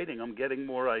I'm writing, I'm getting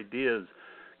more ideas.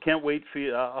 Can't wait for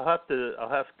you. I'll have to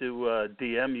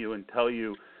DM you and tell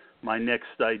you my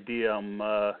next idea.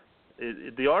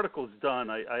 The article's done.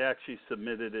 I actually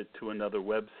submitted it to another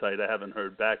website. I haven't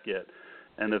heard back yet,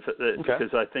 and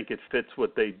because I think it fits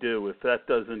what they do. If that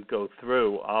doesn't go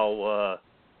through, I'll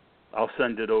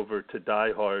send it over to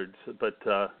diehards. But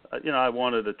I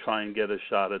wanted to try and get a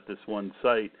shot at this one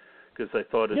site because I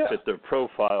thought it fit their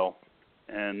profile.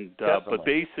 And but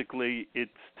basically,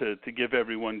 it's to give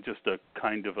everyone just a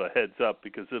kind of a heads up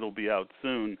because it'll be out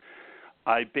soon.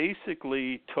 I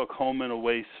basically took home and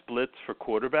away splits for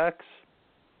quarterbacks,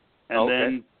 and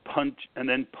then punched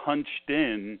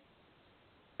in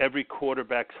every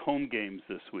quarterback's home games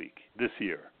this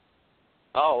year.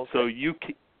 Oh,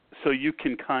 okay. So you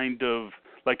can kind of,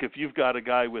 like, if you've got a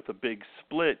guy with a big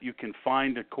split, you can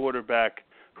find a quarterback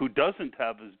who doesn't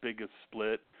have as big a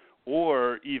split,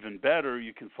 or even better,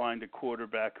 you can find a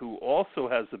quarterback who also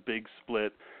has a big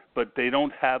split but they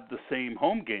don't have the same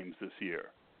home games this year.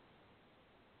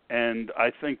 And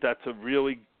I think that's a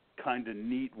really kind of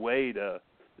neat way to,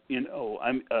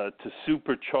 to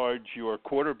supercharge your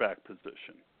quarterback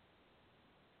position.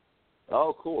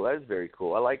 Oh, cool. That is very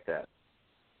cool. I like that.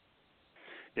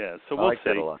 Yeah, so we'll see.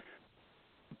 That a lot.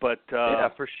 But yeah,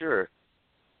 for sure.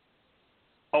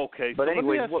 Okay, but so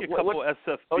anyway, let me ask you a couple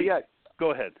SFB. Oh, yeah.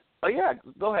 Go ahead. Oh, yeah,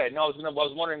 go ahead. No, I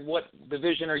was wondering, what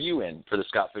division are you in for the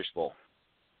Scott Fish Bowl?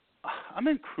 I'm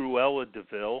in Cruella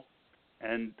DeVille,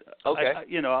 and okay.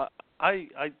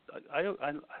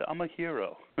 I'm a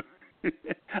hero.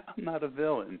 I'm not a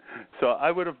villain, so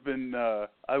I would have been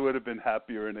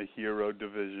happier in a hero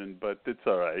division, but it's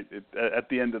all right. At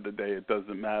the end of the day, it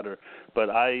doesn't matter. But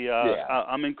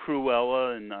I'm in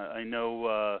Cruella, and I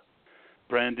know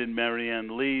Brandon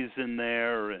Marianne Lee's in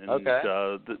there, and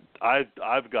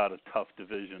I've got a tough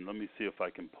division. Let me see if I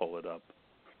can pull it up.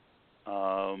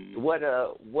 What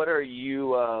are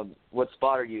you? What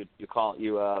spot are you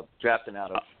drafting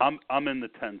out of? I'm in the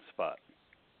 10th spot.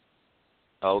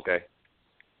 Oh, okay.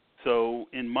 So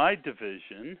in my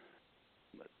division,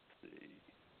 let's see.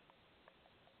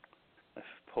 I've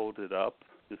pulled it up.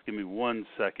 Just give me 1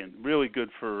 second. Really good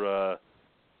for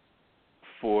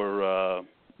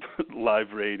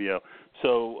live radio.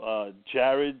 So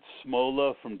Jared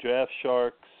Smola from Draft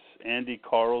Sharks, Andy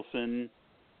Carlson,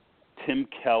 Tim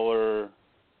Keller,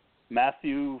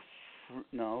 Matthew.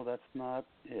 No, that's not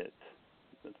it.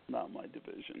 That's not my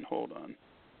division. Hold on.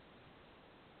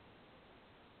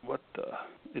 What the?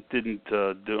 It didn't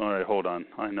do. All right, hold on.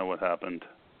 I know what happened.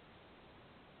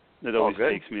 It always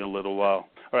takes me a little while.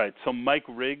 All right, so Mike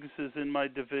Riggs is in my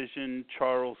division.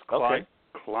 Charles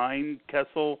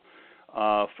Kleinkessel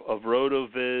of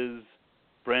RotoViz,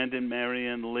 Brandon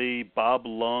Marion Lee, Bob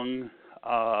Lung,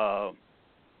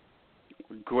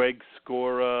 Greg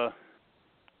Scora,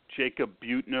 Jacob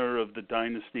Butner of the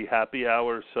Dynasty Happy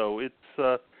Hour. So it's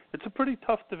a pretty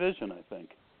tough division, I think.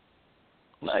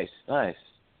 Nice.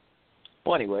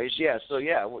 Well, anyways, yeah. So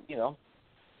yeah,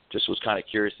 just was kind of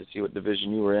curious to see what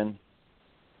division you were in.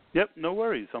 Yep, no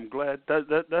worries. I'm glad.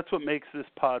 That's what makes this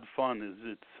pod fun.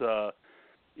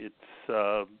 Is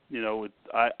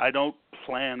I don't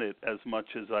plan it as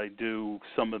much as I do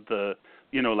some of the,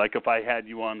 like if I had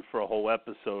you on for a whole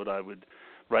episode, I would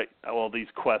write all these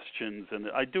questions,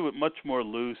 and I do it much more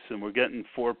loose. And we're getting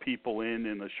 4 people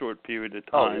in a short period of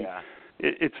time. Oh yeah.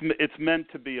 It's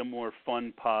meant to be a more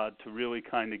fun pod to really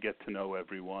kind of get to know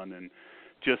everyone and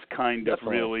just kind of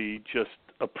really just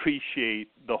appreciate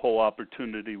the whole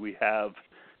opportunity we have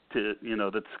to,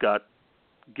 that Scott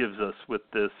gives us with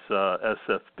this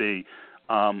SFB.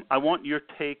 I want your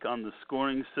take on the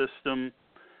scoring system,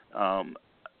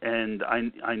 and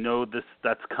I know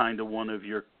that's kind of one of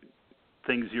your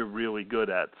things you're really good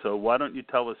at. So why don't you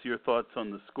tell us your thoughts on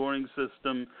the scoring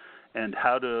system and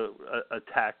how to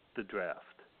attack the draft?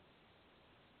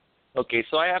 Okay,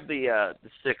 so I have the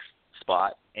 6th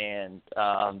spot, and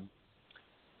I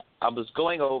was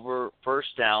going over first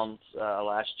downs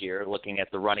last year, looking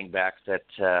at the running backs at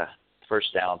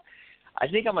first down. I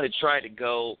think I'm going to try to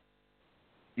go,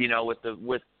 with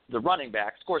the running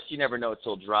backs. Of course, you never know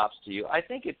until it drops to you. I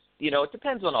think it's, it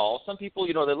depends on all. Some people,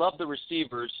 they love the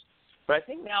receivers. But I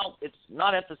think now it's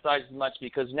not emphasized as much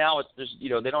because now it's just,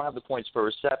 they don't have the points per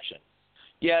reception.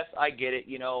 Yes, I get it.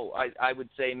 I would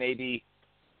say maybe,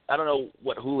 I don't know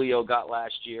what Julio got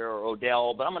last year or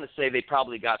Odell, but I'm going to say they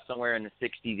probably got somewhere in the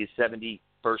 60 to 70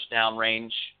 first down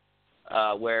range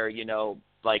where,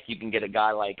 like you can get a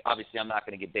guy like, obviously I'm not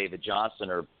going to get David Johnson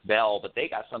or Bell, but they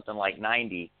got something like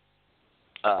 90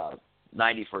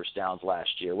 first downs last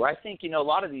year, where I think, a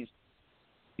lot of these,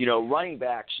 running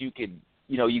backs you could,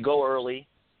 you go early,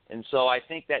 and so I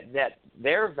think that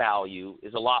their value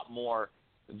is a lot more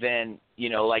than,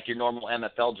 like your normal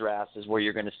NFL drafts is where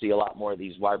you're going to see a lot more of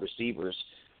these wide receivers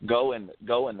go in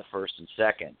the first and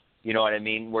second. You know what I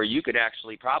mean? Where you could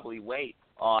actually probably wait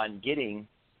on getting,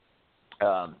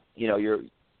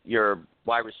 your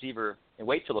wide receiver and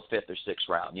wait till the 5th or 6th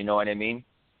round. You know what I mean?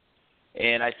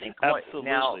 And I think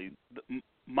absolutely.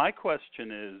 My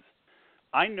question is,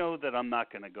 I know that I'm not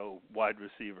going to go wide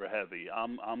receiver heavy.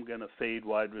 I'm going to fade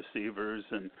wide receivers,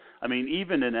 and I mean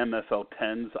even in NFL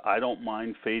 10s, I don't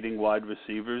mind fading wide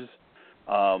receivers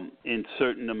in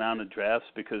certain amount of drafts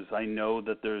because I know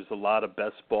that there's a lot of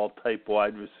best ball type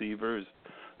wide receivers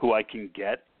who I can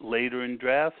get later in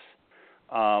drafts.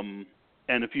 And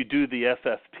if you do the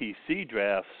FFPC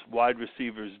drafts, wide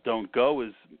receivers don't go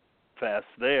as fast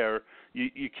there.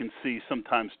 You can see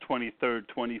sometimes 23rd,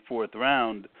 24th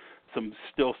round. Some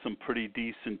pretty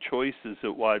decent choices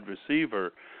at wide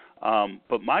receiver,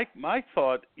 but my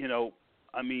thought,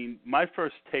 I mean, my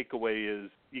first takeaway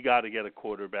is you got to get a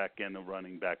quarterback and a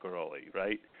running back early,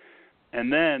 right?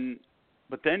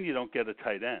 But then you don't get a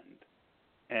tight end.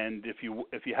 And if you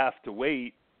have to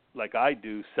wait, like I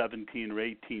do, 17 or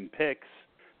 18 picks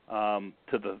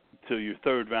to your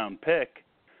third round pick,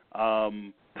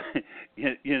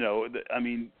 you know, I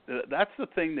mean, that's the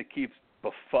thing that keeps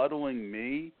befuddling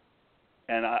me.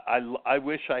 And I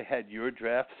wish I had your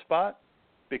draft spot,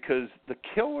 because the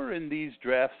killer in these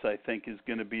drafts, I think, is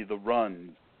going to be the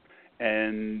runs.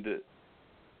 And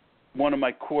one of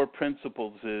my core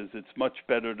principles is it's much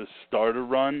better to start a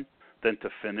run than to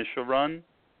finish a run.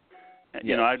 Yes.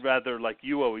 You know, I'd rather, like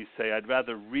you always say, I'd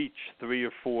rather reach 3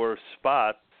 or 4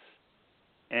 spots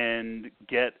and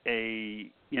get a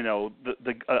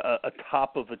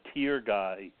top of a tier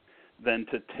guy than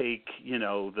to take, you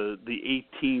know, the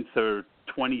 18th or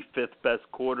 25th best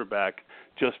quarterback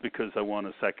just because I want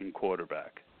a second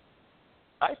quarterback.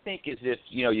 I think as if,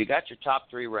 you know, you got your top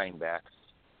 3 running backs,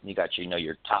 you got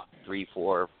your top 3,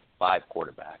 4, 5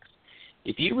 quarterbacks.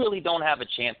 If you really don't have a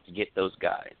chance to get those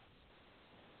guys,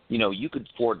 you know, you could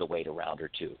afford to wait a round or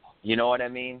 2. You know what I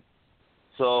mean?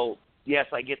 So, yes,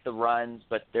 I get the runs,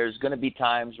 but there's going to be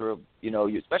times where, you know,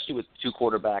 especially with 2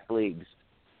 quarterback leagues.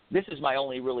 This is my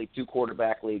only really 2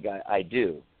 quarterback league I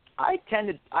do. I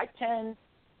tend,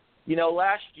 you know,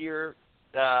 last year,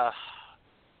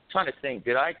 trying to think,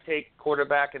 did I take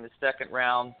quarterback in the second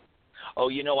round? Oh,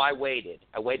 you know, I waited.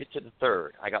 I waited to the 3rd.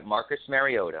 I got Marcus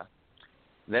Mariota.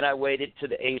 Then I waited to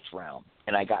the 8th round,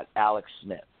 and I got Alex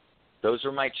Smith. Those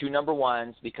are my 2 number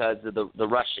ones because of the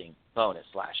rushing bonus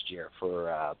last year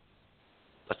for I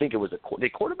think it was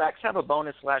did quarterbacks have a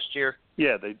bonus last year?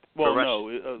 Yeah, they. Well, no.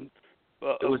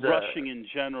 It was rushing in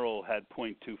general had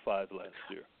 .25 last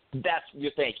year.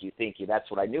 Thank you. That's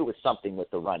what I knew was something with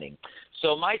the running.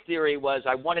 So my theory was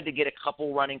I wanted to get a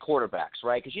couple running quarterbacks,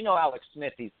 right? Because you know Alex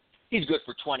Smith, he's good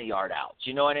for 20-yard outs.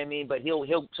 You know what I mean? But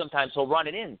he'll sometimes run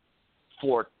it in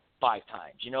 4-5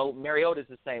 times. You know, Mariota's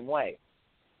the same way.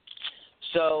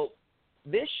 So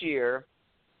this year,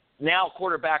 now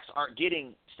quarterbacks aren't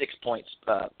getting 6 points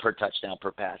per touchdown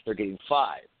per pass. They're getting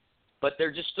 5. But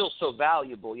they're just still so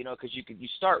valuable, you know, because you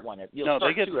start one. You'll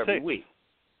start 2 every week.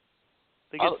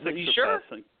 They get 6 are you sure?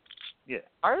 Passing. Yeah.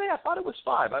 Are they? I thought it was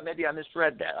 5. Maybe I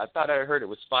misread that. I thought I heard it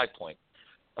was 5 points.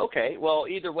 Okay. Well,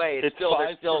 either way, it's still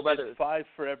 5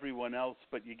 for everyone else,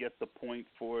 but you get the point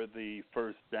for the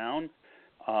first down.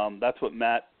 That's what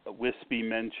Matt Wispe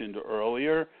mentioned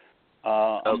earlier.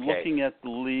 I'm looking at the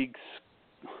league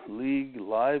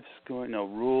live scoring,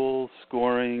 rules,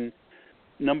 scoring,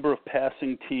 number of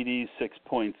passing TDs, 6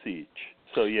 points each.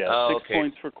 So, 6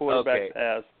 points for quarterback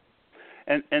pass.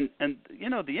 And you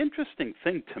know, the interesting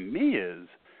thing to me is,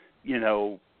 you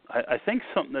know, I think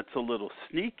something that's a little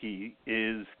sneaky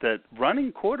is that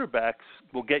running quarterbacks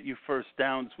will get you first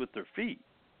downs with their feet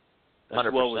as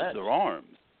 100%. well as their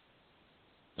arms.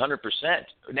 100%.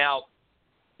 Now,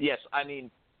 yes, I mean,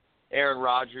 Aaron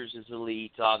Rodgers is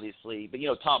elite, obviously, but, you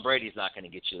know, Tom Brady's not going to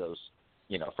get you those,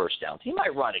 you know, first downs. He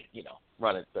might run it,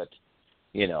 but,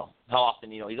 you know, how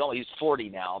often, you know, he's 40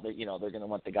 now, but, you know, they're going to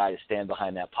want the guy to stand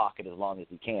behind that pocket as long as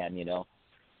he can, you know.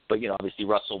 But, you know, obviously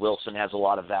Russell Wilson has a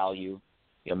lot of value.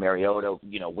 You know, Mariota,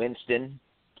 you know, Winston,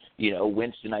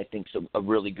 I think is a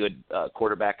really good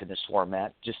quarterback in this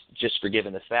format, just for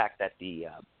given the fact that the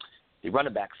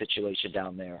running back situation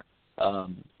down there,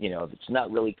 you know, it's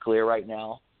not really clear right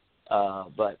now.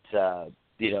 But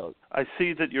you know, I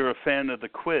see that you're a fan of the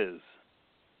quiz.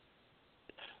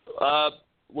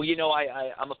 Well, you know,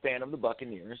 I'm a fan of the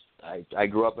Buccaneers. I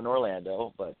grew up in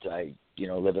Orlando, but I, you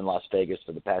know, live in Las Vegas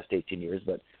for the past 18 years.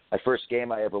 But my first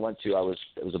game I ever went to,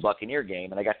 it was a Buccaneer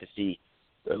game, and I got to see.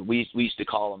 We used to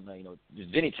call him, you know,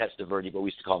 Vinny Testaverde, but we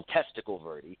used to call him Testicle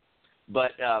Verdi.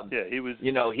 But he was,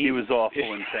 you know, he was awful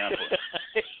in Tampa.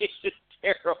 He's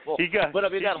terrible. But I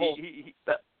mean,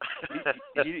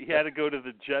 he had to go to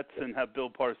the Jets and have Bill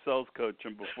Parcells coach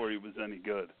him before he was any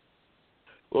good.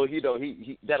 Well, you know,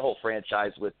 he that whole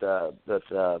franchise with the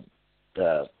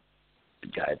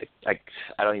guy,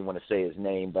 I don't even want to say his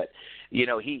name, but you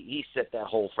know, he set that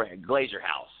whole Glazer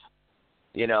house.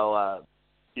 You know,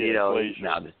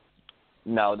 Glazer.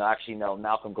 No, actually,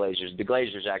 Malcolm Glazer's. The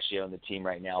Glazers actually own the team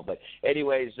right now. But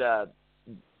anyways,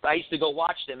 I used to go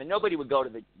watch them, and nobody would go to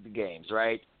the games,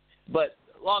 right? But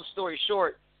long story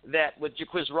short, that with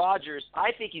Jacquizz Rodgers,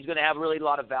 I think he's going to have really a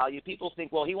lot of value. People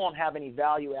think, well, he won't have any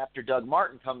value after Doug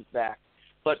Martin comes back.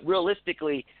 But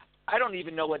realistically, I don't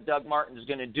even know what Doug Martin's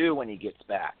going to do when he gets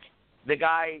back. The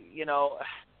guy, you know,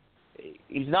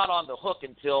 he's not on the hook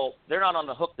they're not on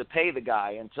the hook to pay the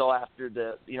guy until after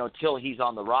till he's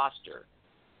on the roster.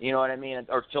 You know what I mean?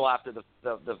 Or till after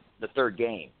the third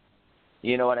game.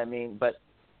 You know what I mean? But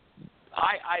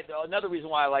another reason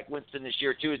why I like Winston this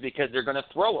year too is because they're going to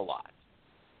throw a lot.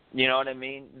 You know what I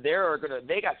mean?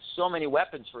 They got so many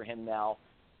weapons for him now.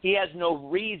 He has no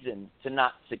reason to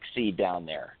not succeed down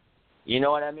there. You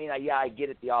know what I mean? I get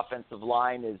it. The offensive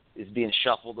line is being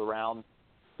shuffled around.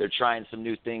 They're trying some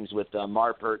new things with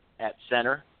Marpert at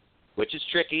center, which is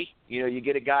tricky. You know, you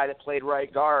get a guy that played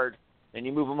right guard, and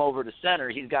you move him over to center.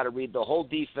 He's got to read the whole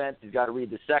defense. He's got to read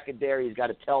the secondary. He's got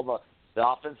to tell the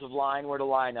offensive line where to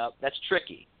line up. That's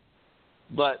tricky.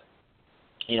 But,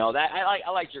 you know, that I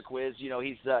like your quiz. You know,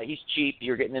 he's cheap.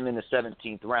 You're getting him in the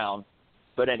 17th round.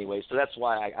 But anyway, so that's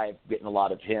why I'm getting a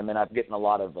lot of him, and I'm getting a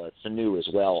lot of Sanu as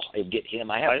well. I get him.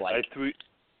 I have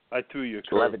I threw your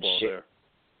curveball there.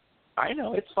 I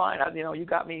know, it's fine. You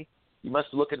got me. You must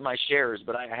look at my shares,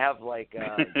 but I have I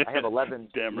have 11.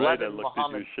 Damn right, 11 I looked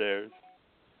Muhammad, at your shares.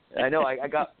 I know.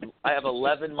 I have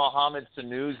 11 Mohamed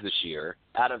Sanus this year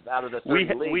out of the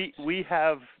 30 leagues. We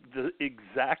have the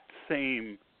exact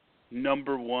same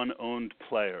number one owned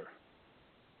player.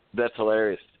 That's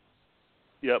hilarious.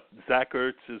 Yep, Zach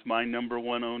Ertz is my number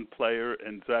one owned player,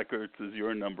 and Zach Ertz is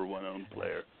your number one owned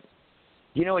player.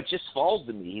 You know, it just falls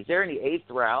to me. He's there in the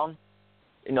 8th round.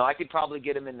 You know, I could probably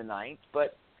get him in the 9th,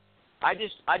 but I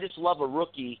just love a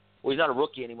rookie. Well, he's not a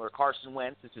rookie anymore. Carson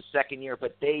Wentz. It's his second year,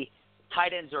 but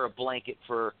tight ends are a blanket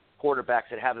for quarterbacks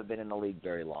that haven't been in the league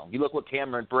very long. You look what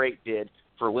Cameron Brate did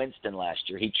for Winston last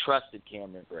year. He trusted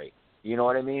Cameron Brate. You know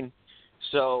what I mean?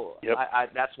 So yep.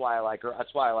 That's why I like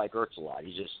Ertz a lot.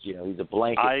 He's just, you know, he's a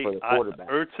blanket for the quarterback.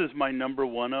 Ertz is my number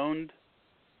one owned,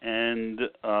 and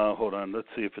hold on, let's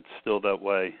see if it's still that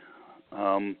way.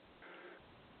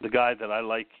 The guy that I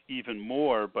like even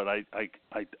more, but I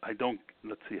don't.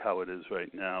 Let's see how it is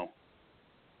right now.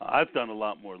 I've done a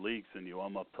lot more leagues than you.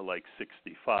 I'm up to like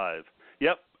 65.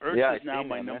 Yep, Ertz is now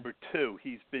my number 2.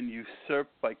 He's been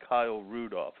usurped by Kyle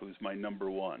Rudolph, who's my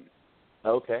number 1.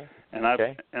 Okay. And I've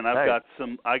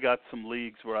got some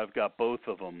leagues where I've got both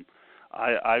of them.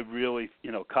 I really,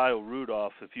 you know, Kyle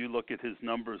Rudolph, if you look at his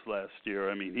numbers last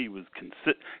year, I mean, he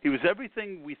was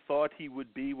everything we thought he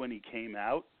would be when he came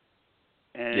out.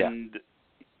 And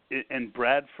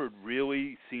Bradford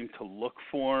really seemed to look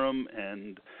for him,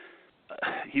 and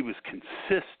he was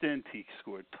consistent. He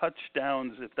scored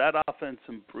touchdowns. If that offense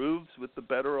improves with the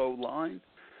better O-line,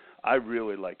 I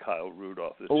really like Kyle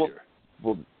Rudolph this year.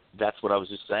 Well, that's what I was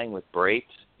just saying with Brate,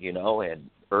 you know, and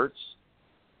Ertz.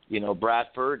 You know,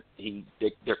 Bradford,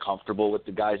 they're comfortable with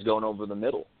the guys going over the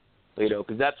middle, you know,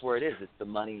 because that's where it is. It's the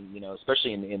money, you know,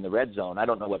 especially in the red zone. I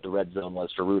don't know what the red zone was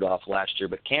for Rudolph last year,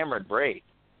 but Cameron Brate,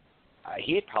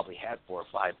 he had probably had 4 or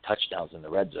 5 touchdowns in the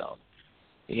red zone.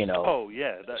 You know. Oh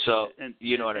yeah.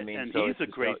 You know what I mean. And so he's a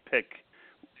great pick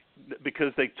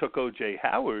because they took O.J.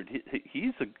 Howard.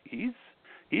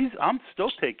 I'm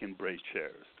still taking Brate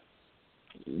shares.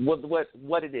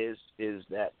 What it is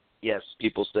that yes,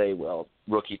 people say, well,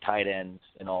 rookie tight ends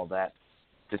and all that.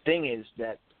 The thing is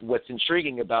that what's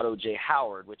intriguing about O.J.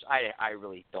 Howard, which I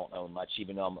really don't know much,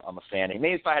 even though I'm a fan.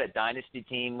 Maybe if I had a dynasty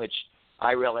team, which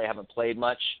I really haven't played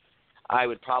much, I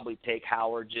would probably take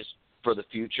Howard just for the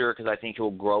future because I think he'll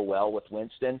grow well with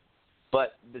Winston.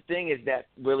 But the thing is that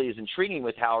really is intriguing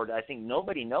with Howard, I think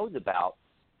nobody knows about,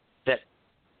 that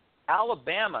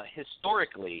Alabama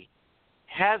historically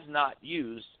has not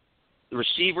used the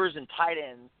receivers and tight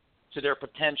ends to their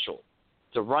potential.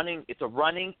 It's a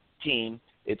running team.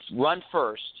 It's run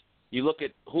first. You look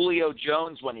at Julio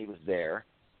Jones when he was there.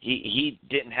 He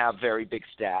didn't have very big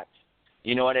stats.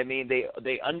 You know what I mean?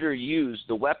 They underused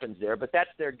the weapons there, but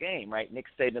that's their game, right? Nick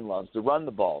Saban loves to run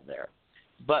the ball there.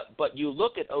 But you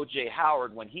look at O.J.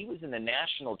 Howard when he was in the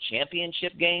national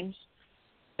championship games,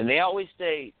 and they always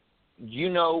say, you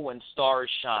know when stars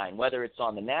shine, whether it's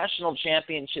on the national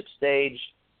championship stage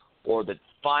or the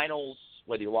finals,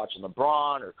 whether you're watching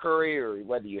LeBron or Curry or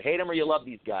whether you hate them or you love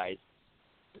these guys,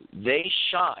 they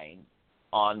shine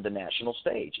on the national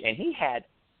stage. And he had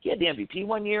the MVP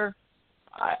one year.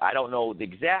 I don't know the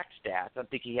exact stats. I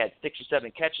think he had 6 or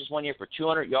 7 catches one year for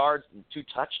 200 yards and 2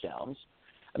 touchdowns.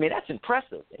 I mean, that's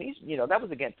impressive. And that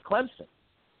was against Clemson.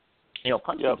 You know,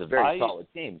 Clemson's a very solid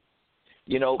team.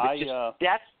 You know, but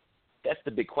that's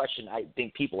the big question I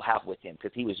think people have with him,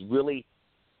 because he was really,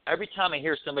 every time I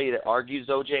hear somebody that argues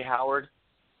O.J. Howard,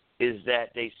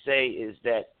 they say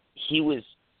that he was,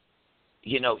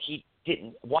 you know,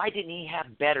 why didn't he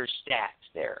have better stats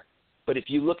there? But if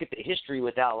you look at the history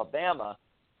with Alabama,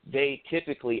 they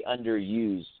typically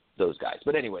underuse those guys.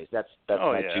 But anyways, that's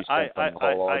my 2 cents on the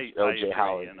whole O.J.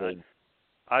 Howard thing.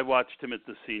 I watched him at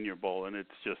the Senior Bowl, and it's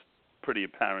just pretty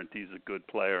apparent he's a good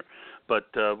player. But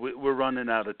we're running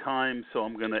out of time, so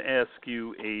I'm going to ask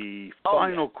you a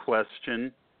final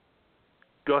question.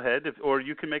 Go ahead, or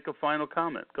you can make a final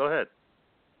comment. Go ahead.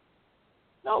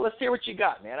 No, let's hear what you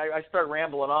got, man. I started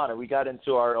rambling on, and we got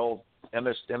into our old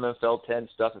MFL 10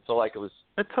 stuff. It's all like it was.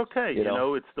 It's okay. You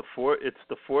know, it's the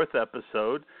fourth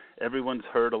episode. Everyone's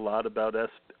heard a lot about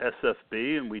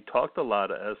SFB, and we talked a lot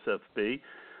of SFB.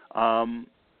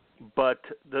 But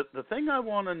the thing I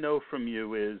want to know from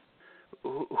you is,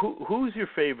 who's your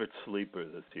favorite sleeper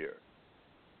this year?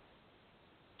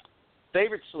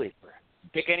 Favorite sleeper?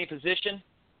 Pick any position.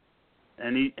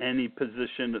 Any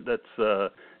position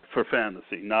that's for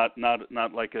fantasy, not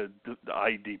like a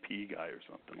IDP guy or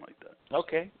something like that.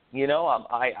 Okay. You know,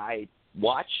 I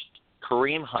watched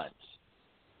Kareem Hunt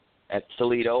at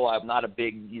Toledo. I'm not a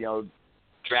big,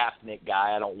 draftnik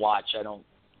guy. I don't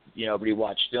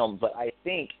rewatch film, but I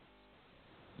think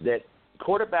that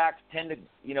quarterbacks tend to,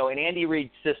 in Andy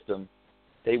Reid's system,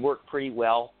 they work pretty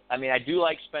well. I mean, I do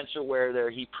like Spencer Ware there.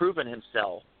 He's proven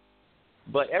himself.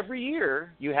 But every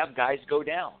year you have guys go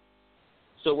down.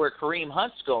 So where Kareem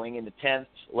Hunt's going in the 10th,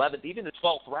 11th, even the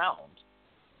 12th round,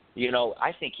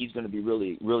 I think he's going to be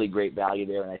really, really great value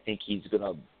there. And I think he's going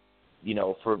to,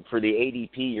 for the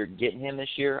ADP you're getting him this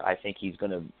year, I think he's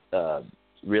going to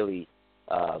really,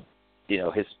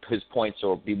 his points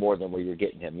will be more than where you're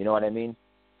getting him. You know what I mean?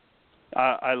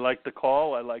 I like the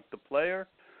call. I like the player.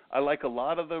 I like a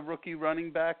lot of the rookie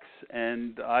running backs,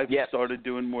 and I've started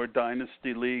doing more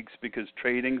dynasty leagues because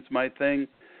trading's my thing,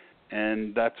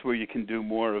 and that's where you can do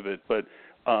more of it. But,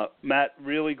 Matt,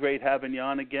 really great having you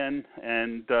on again,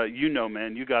 and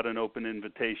man, you got an open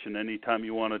invitation. Anytime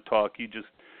you want to talk, you just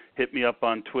hit me up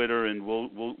on Twitter, and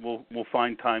we'll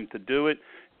find time to do it.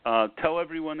 Tell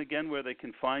everyone again where they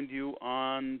can find you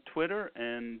on Twitter,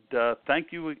 and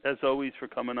thank you, as always, for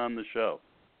coming on the show.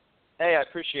 Hey, I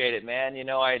appreciate it, man.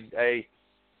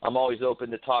 I'm always open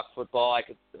to talk football. I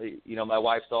could, my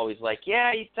wife's always like,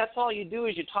 yeah, that's all you do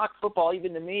is you talk football,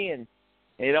 even to me, and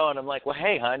I'm like, well,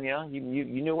 hey, hon, you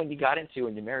knew when you got into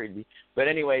when you married me. But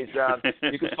anyways,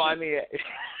 you can find me.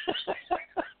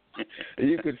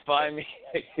 You could find me.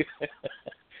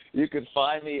 You could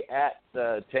find me at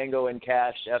Tango and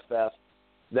Cash FF.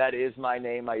 That is my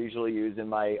name I usually use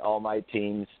in all my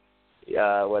teams.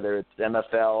 Whether it's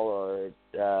MFL or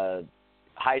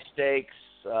high stakes,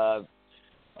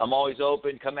 I'm always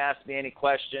open. Come ask me any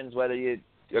questions, whether you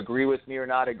agree with me or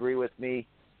not agree with me.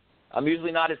 I'm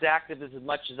usually not as active as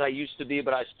much as I used to be,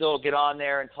 but I still get on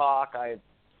there and talk. You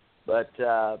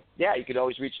could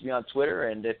always reach me on Twitter.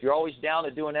 And if you're always down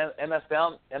to doing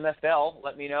MFL,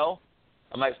 let me know.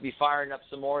 I might be firing up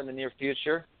some more in the near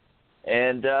future.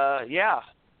 And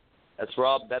that's where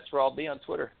I'll be on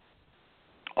Twitter.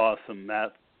 Awesome,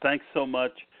 Matt. Thanks so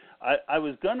much. I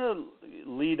was going to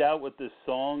lead out with this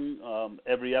song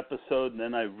every episode, and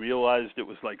then I realized it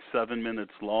was like 7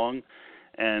 minutes long.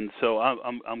 And so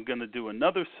I'm going to do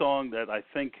another song that I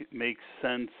think makes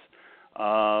sense.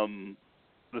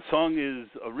 The song is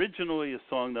originally a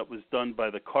song that was done by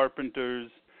the Carpenters,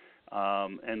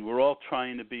 and we're all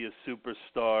trying to be a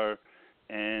superstar.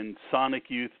 And Sonic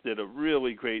Youth did a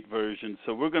really great version.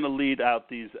 So we're going to lead out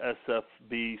these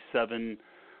SFB 7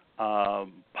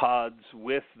 pods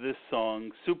with this song,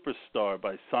 Superstar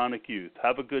by Sonic Youth.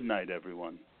 Have a good night,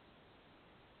 everyone.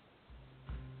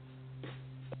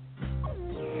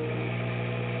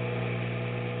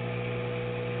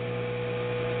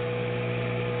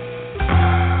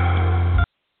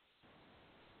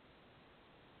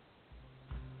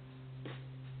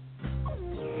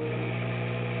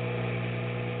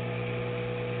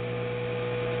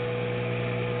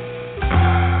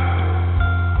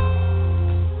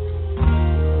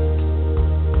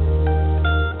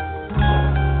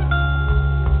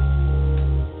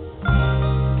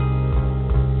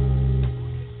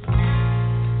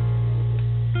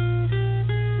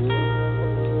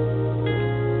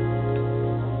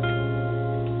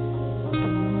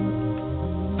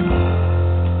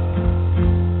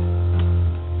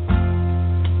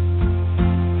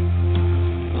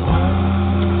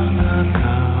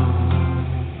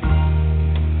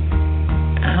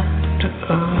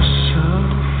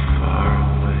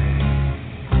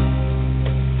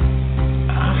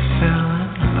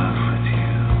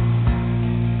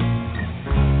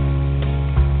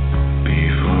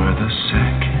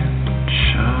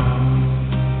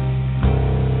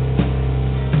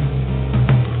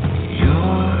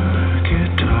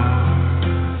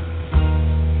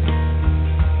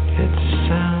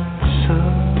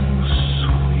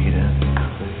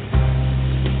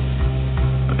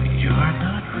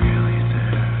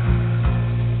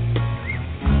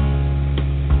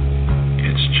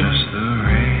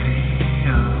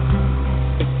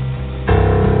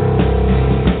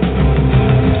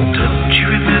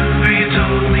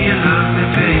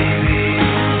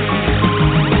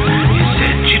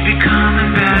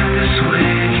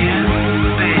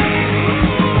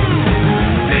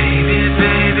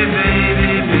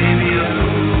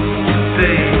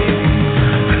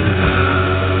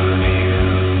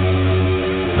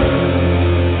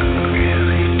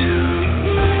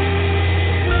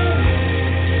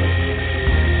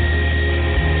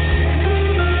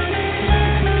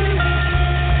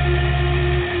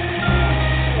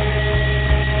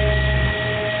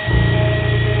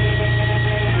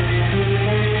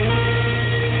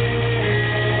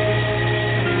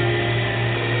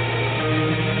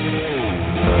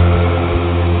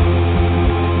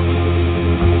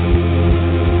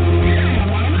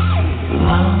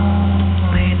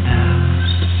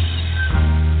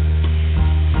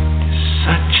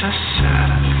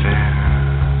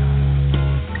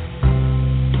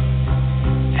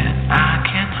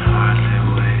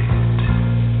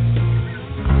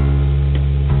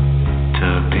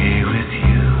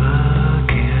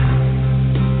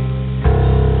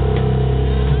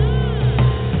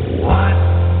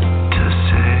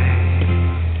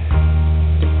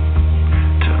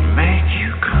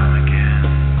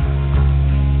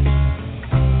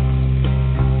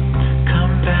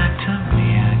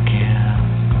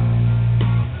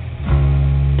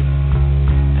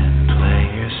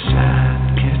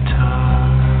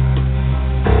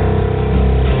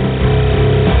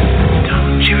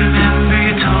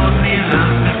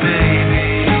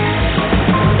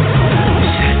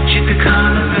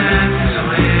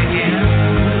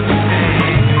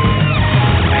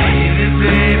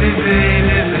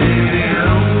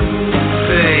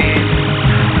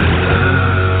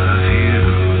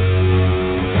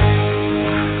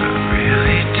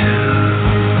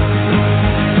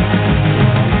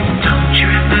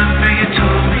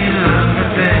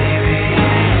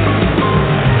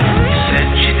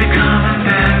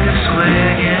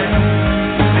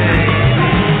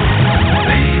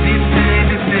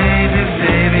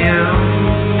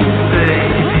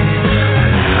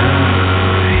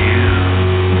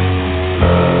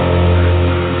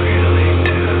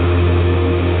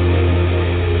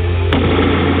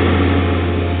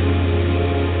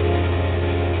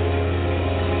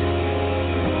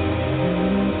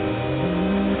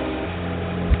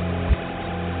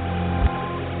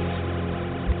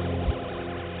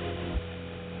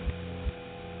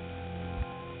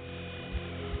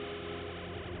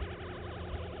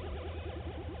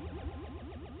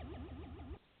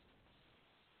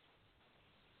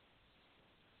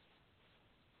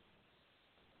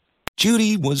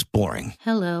 Judy was boring.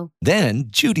 Hello. Then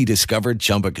Judy discovered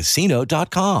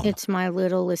ChumbaCasino.com. It's my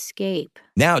little escape.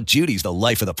 Now Judy's the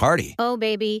life of the party. Oh,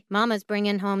 baby, mama's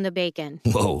bringing home the bacon.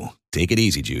 Whoa, take it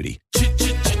easy, Judy.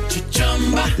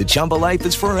 The Chumba life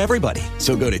is for everybody.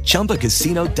 So go to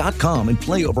ChumbaCasino.com and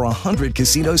play over 100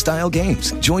 casino-style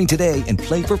games. Join today and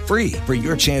play for free for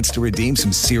your chance to redeem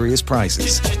some serious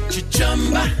prizes.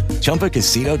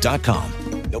 ChumbaCasino.com.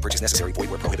 No purchase necessary. Void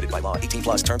where prohibited by law. 18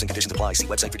 plus terms and conditions apply. See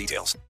website for details.